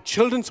point, the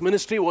children's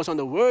ministry was on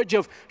the verge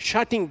of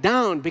shutting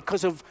down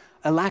because of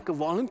a lack of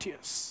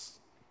volunteers.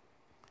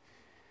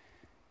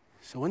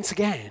 So once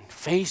again,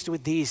 faced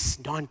with these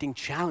daunting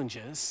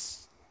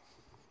challenges,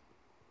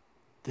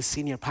 the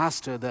senior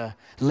pastor, the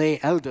lay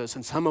elders,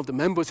 and some of the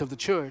members of the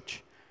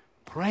church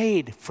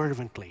prayed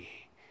fervently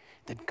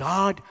that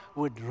God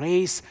would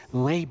raise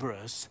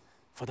laborers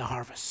for the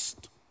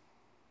harvest.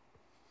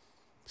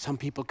 Some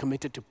people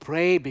committed to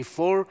pray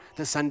before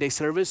the Sunday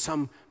service.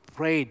 Some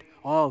prayed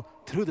all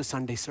through the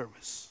Sunday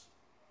service.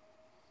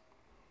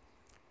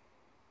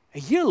 A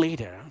year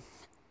later,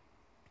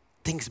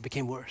 things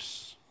became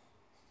worse.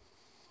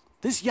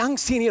 This young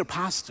senior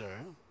pastor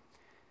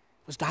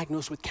was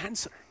diagnosed with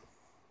cancer.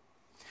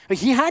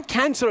 He had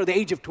cancer at the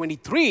age of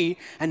 23,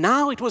 and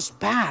now it was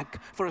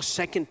back for a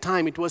second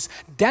time. It was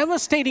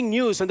devastating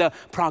news, and the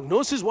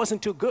prognosis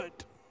wasn't too good.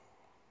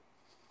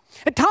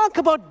 Talk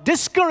about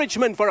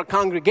discouragement for a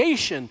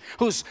congregation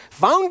whose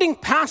founding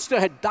pastor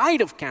had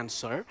died of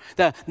cancer.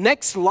 The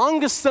next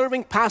longest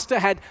serving pastor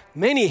had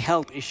many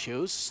health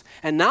issues.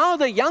 And now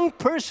the young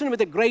person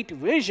with a great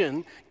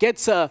vision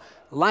gets a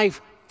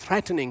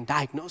life-threatening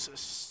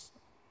diagnosis.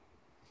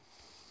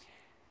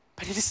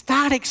 But it is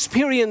that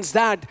experience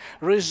that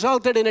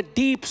resulted in a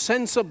deep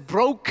sense of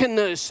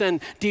brokenness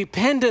and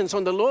dependence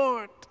on the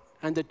Lord.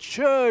 And the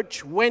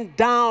church went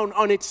down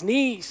on its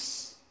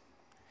knees.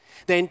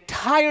 The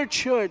entire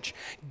church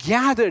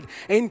gathered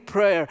in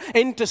prayer,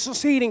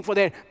 interceding for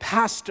their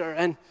pastor.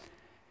 And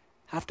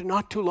after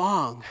not too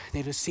long,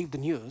 they received the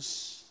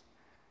news.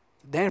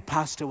 Their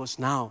pastor was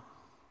now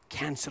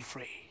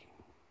cancer-free.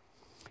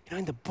 You know,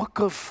 in the book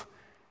of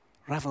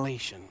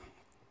Revelation,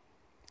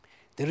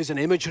 there is an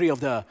imagery of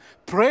the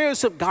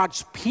prayers of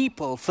God's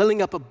people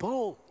filling up a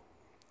bowl.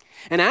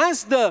 And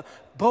as the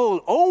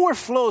bowl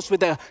overflows with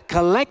the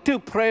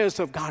collective prayers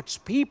of God's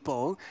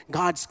people,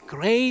 God's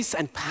grace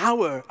and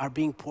power are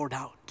being poured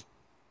out.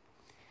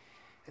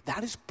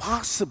 That is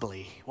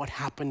possibly what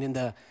happened in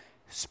the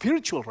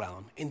spiritual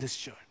realm in this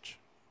church.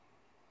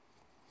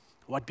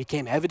 What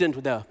became evident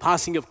with the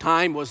passing of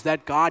time was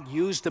that God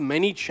used the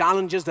many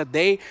challenges that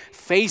they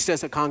faced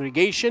as a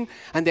congregation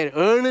and their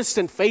earnest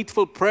and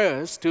faithful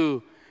prayers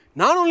to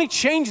not only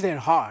change their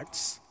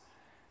hearts,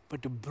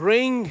 but to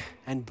bring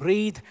and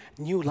breathe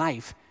new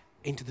life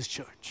into this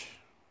church.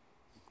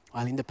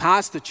 While in the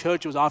past, the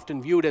church was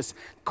often viewed as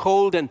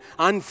cold and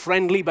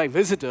unfriendly by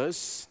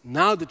visitors,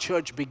 now the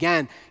church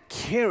began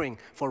caring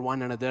for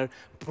one another,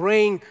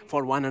 praying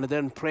for one another,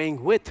 and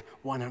praying with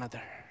one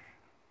another.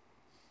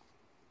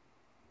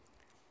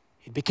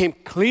 It became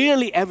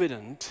clearly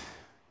evident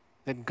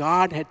that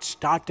God had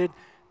started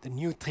the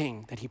new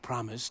thing that He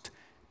promised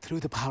through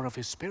the power of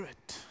His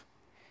Spirit.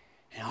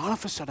 And all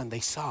of a sudden, they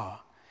saw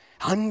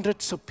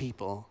hundreds of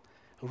people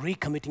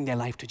recommitting their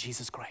life to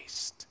Jesus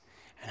Christ.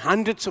 And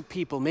hundreds of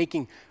people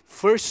making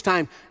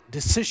first-time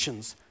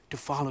decisions to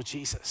follow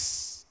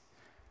Jesus.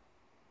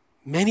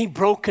 Many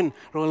broken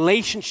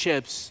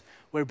relationships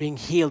were being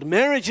healed.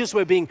 Marriages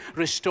were being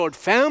restored.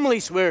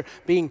 Families were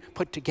being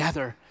put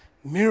together.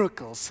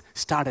 Miracles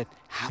started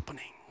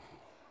happening.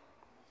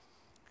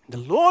 The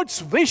Lord's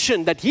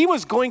vision that He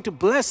was going to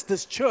bless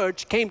this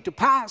church came to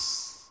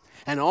pass.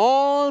 And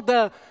all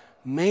the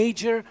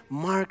major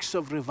marks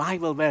of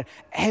revival were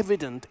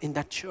evident in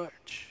that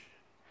church.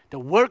 The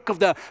work of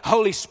the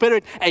Holy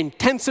Spirit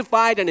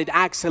intensified and it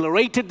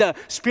accelerated the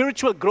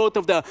spiritual growth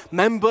of the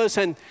members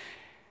and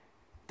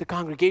the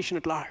congregation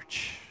at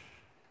large.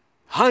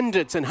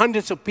 Hundreds and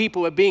hundreds of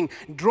people were being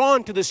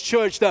drawn to this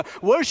church. The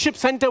worship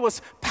center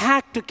was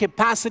packed to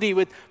capacity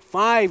with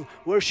 5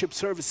 worship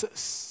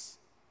services.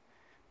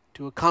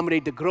 To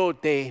accommodate the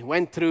growth, they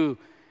went through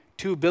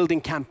 2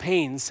 building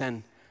campaigns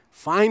and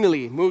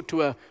finally moved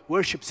to a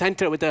worship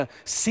center with a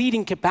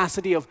seating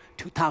capacity of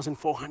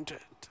 2,400.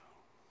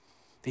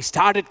 They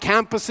started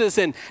campuses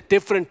in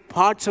different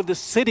parts of the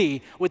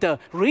city with a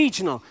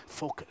regional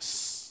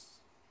focus.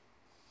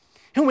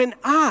 And when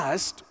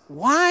asked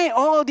why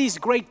all these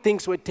great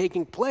things were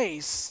taking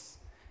place,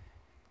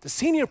 the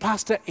senior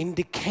pastor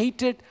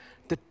indicated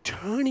the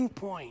turning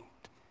point.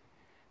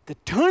 The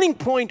turning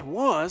point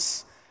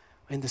was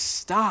when the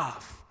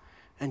staff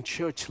and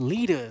church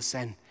leaders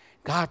and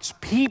God's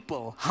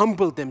people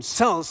humbled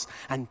themselves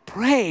and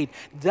prayed.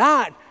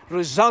 That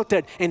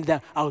resulted in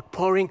the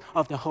outpouring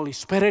of the Holy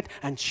Spirit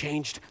and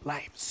changed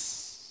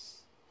lives.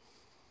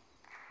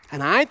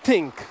 And I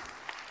think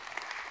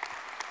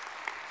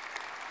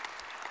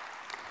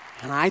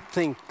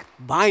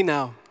by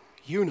now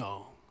you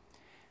know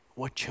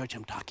what church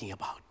I'm talking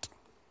about.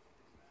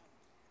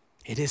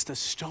 It is the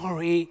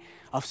story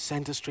of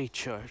Center Street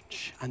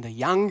Church. And the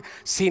young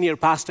senior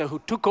pastor who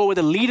took over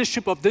the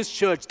leadership of this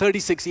church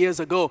 36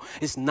 years ago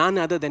is none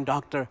other than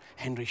Dr.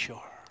 Henry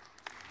Shore.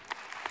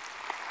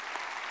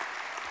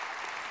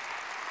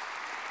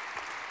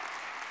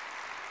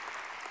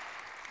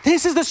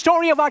 This is the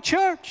story of our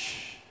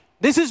church.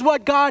 This is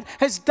what God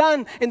has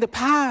done in the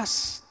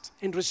past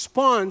in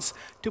response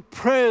to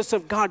prayers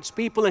of God's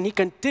people, and He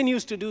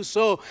continues to do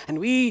so, and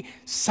we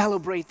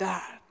celebrate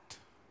that.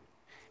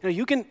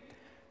 You can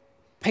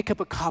pick up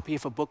a copy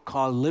of a book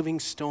called Living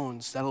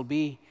Stones that'll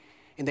be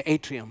in the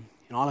atrium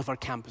in all of our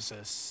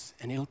campuses,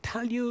 and it'll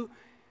tell you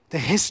the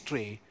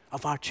history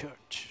of our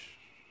church.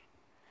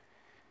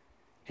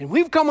 And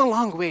we've come a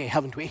long way,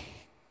 haven't we?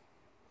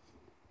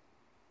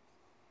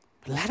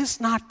 But let us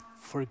not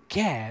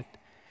forget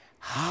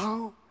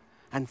how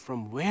and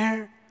from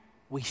where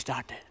we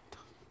started.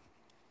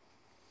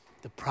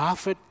 The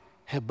prophet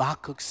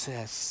Habakkuk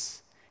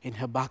says in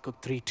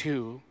Habakkuk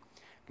 3:2,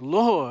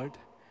 Lord,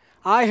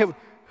 I have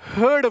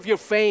heard of your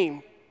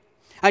fame.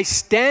 I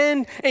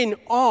stand in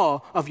awe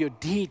of your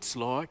deeds,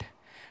 Lord.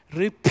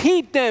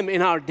 Repeat them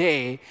in our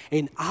day,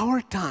 in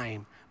our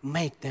time,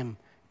 make them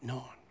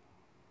known.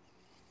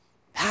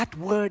 That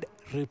word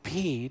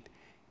repeat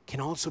can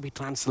also be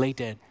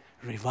translated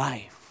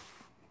revive.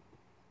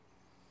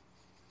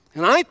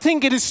 And I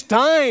think it is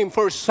time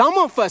for some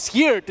of us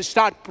here to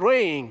start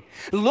praying.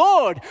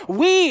 Lord,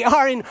 we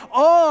are in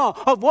awe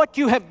of what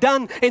you have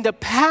done in the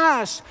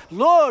past.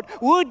 Lord,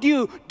 would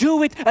you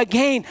do it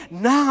again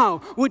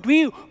now? Would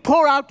you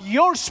pour out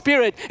your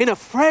Spirit in a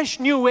fresh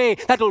new way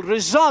that will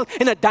result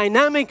in a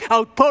dynamic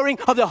outpouring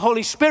of the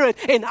Holy Spirit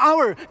in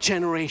our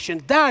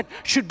generation? That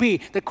should be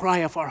the cry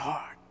of our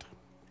heart.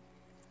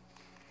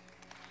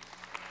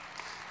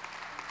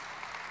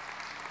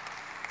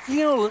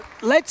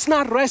 Let's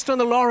not rest on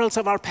the laurels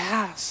of our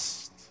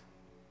past.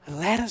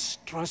 Let us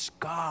trust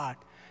God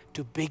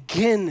to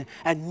begin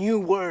a new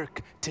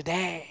work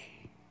today.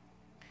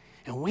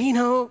 And we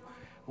know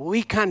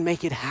we can't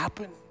make it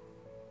happen.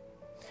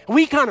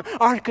 We can't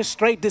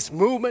orchestrate this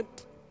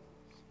movement.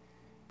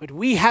 But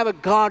we have a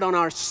God on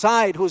our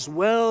side who's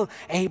well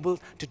able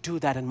to do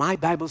that. And my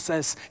Bible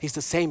says He's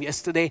the same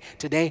yesterday,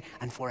 today,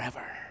 and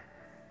forever.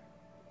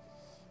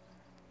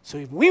 So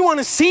if we want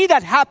to see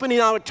that happen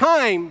in our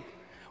time,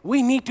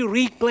 we need to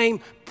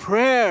reclaim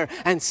prayer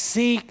and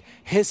seek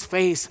His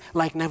face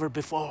like never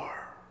before.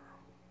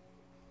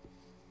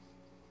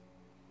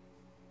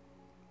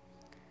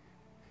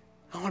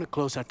 I want to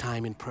close our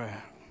time in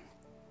prayer.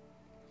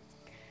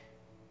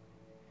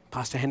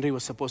 Pastor Henry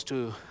was supposed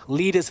to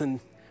lead us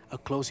in a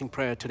closing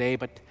prayer today,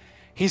 but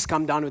he's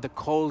come down with a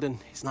cold and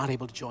he's not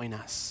able to join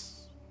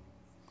us.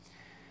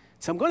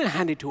 So I'm going to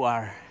hand it to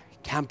our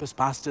campus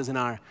pastors in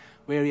our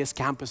various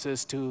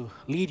campuses to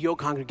lead your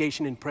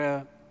congregation in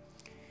prayer.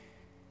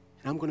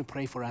 And I'm going to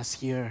pray for us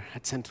here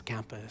at Central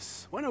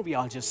Campus. Why don't we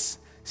all just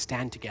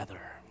stand together?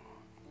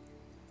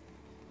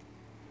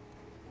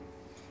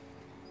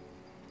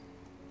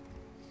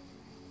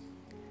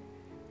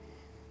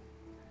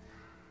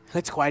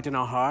 Let's quieten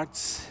our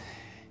hearts.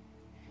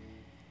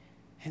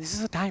 And this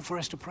is a time for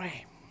us to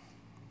pray.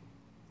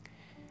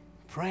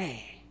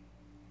 Pray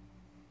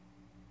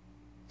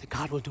that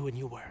God will do a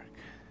new work.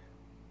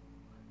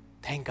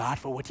 Thank God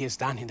for what He has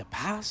done in the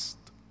past.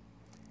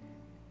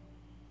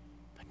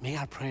 May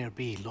our prayer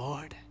be,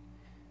 Lord,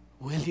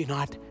 will you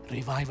not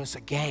revive us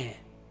again,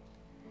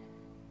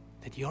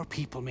 that your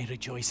people may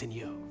rejoice in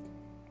you?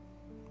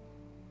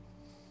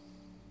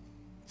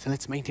 So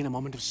let's maintain a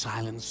moment of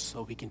silence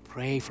so we can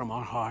pray from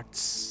our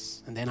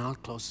hearts, and then I'll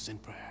close us in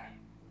prayer.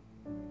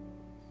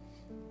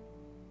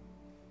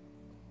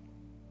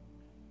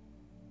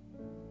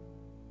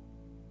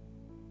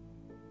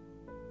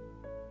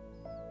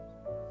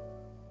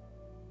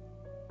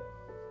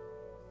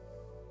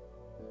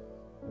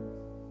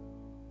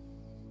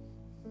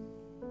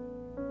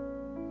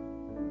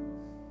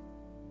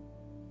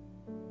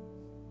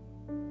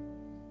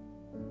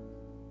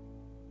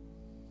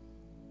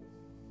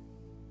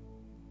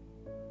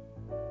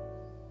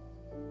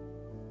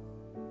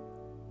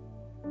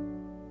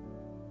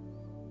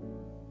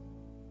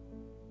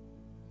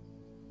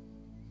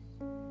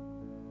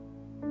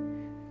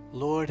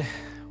 Lord,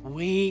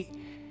 we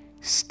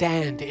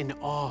stand in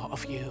awe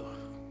of you.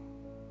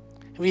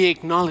 We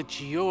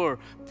acknowledge your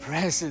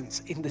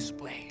presence in this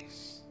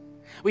place.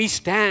 We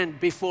stand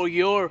before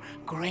your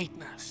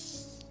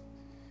greatness.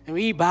 And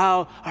we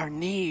bow our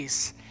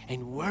knees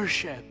in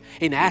worship,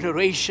 in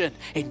adoration,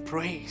 in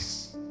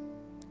praise.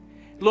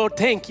 Lord,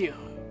 thank you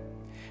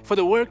for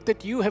the work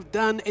that you have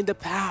done in the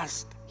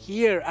past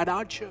here at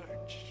our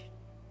church.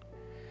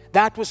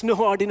 That was no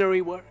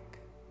ordinary work.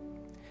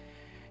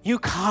 You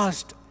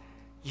caused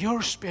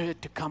your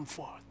Spirit to come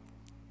forth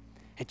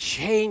and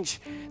change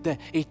the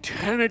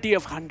eternity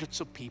of hundreds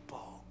of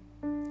people.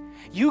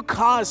 You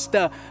caused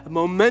the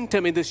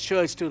momentum in this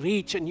church to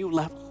reach a new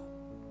level.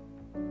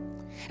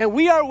 And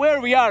we are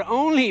where we are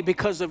only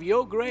because of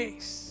your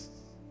grace.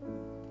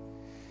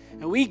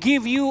 And we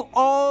give you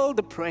all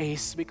the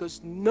praise because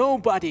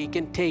nobody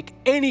can take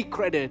any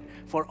credit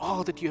for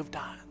all that you have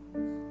done.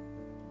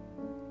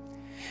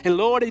 And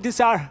Lord, it is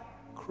our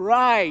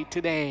cry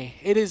today.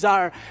 It is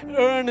our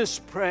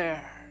earnest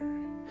prayer.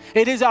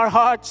 It is our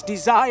heart's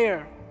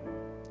desire.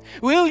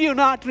 Will you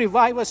not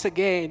revive us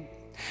again,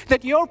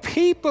 that your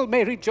people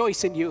may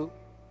rejoice in you?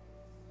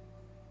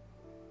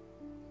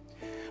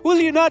 Will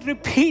you not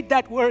repeat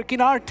that work in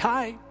our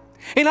time,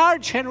 in our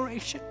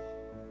generation?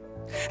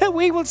 And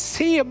we will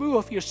see a move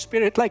of your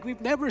Spirit like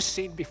we've never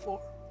seen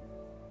before.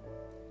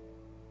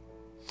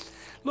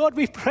 Lord,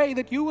 we pray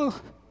that you will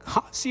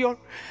cause your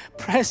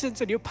presence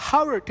and your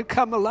power to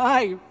come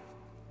alive.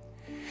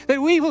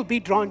 That we will be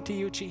drawn to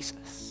you,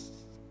 Jesus.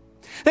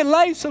 That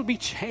lives will be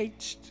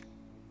changed.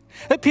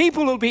 That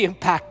people will be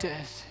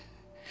impacted.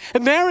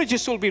 That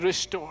marriages will be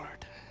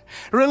restored.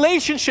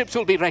 Relationships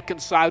will be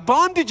reconciled.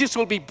 Bondages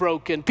will be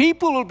broken.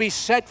 People will be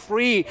set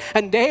free.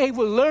 And they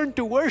will learn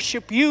to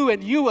worship you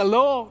and you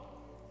alone.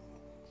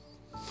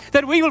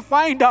 That we will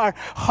find our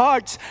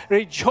hearts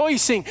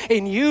rejoicing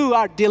in you,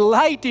 our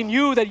delight in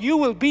you, that you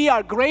will be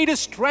our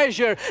greatest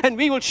treasure, and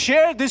we will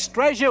share this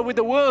treasure with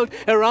the world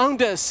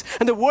around us.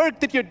 And the work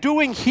that you're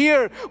doing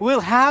here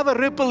will have a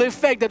ripple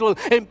effect that will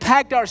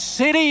impact our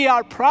city,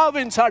 our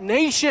province, our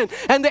nation,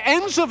 and the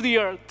ends of the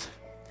earth.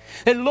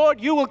 And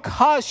Lord, you will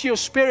cause your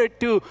Spirit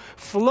to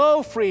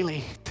flow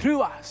freely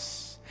through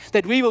us,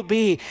 that we will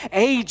be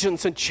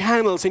agents and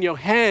channels in your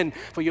hand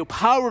for your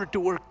power to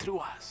work through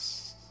us.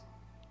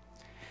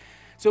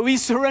 So we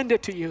surrender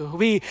to you.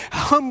 We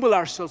humble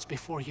ourselves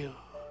before you.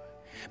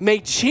 May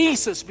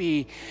Jesus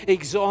be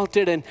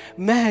exalted and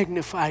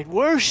magnified,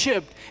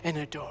 worshiped and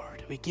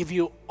adored. We give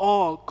you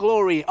all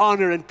glory,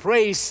 honor, and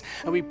praise.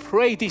 And we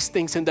pray these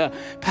things in the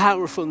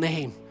powerful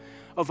name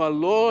of our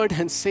Lord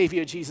and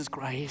Savior Jesus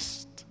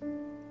Christ.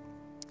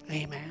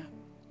 Amen.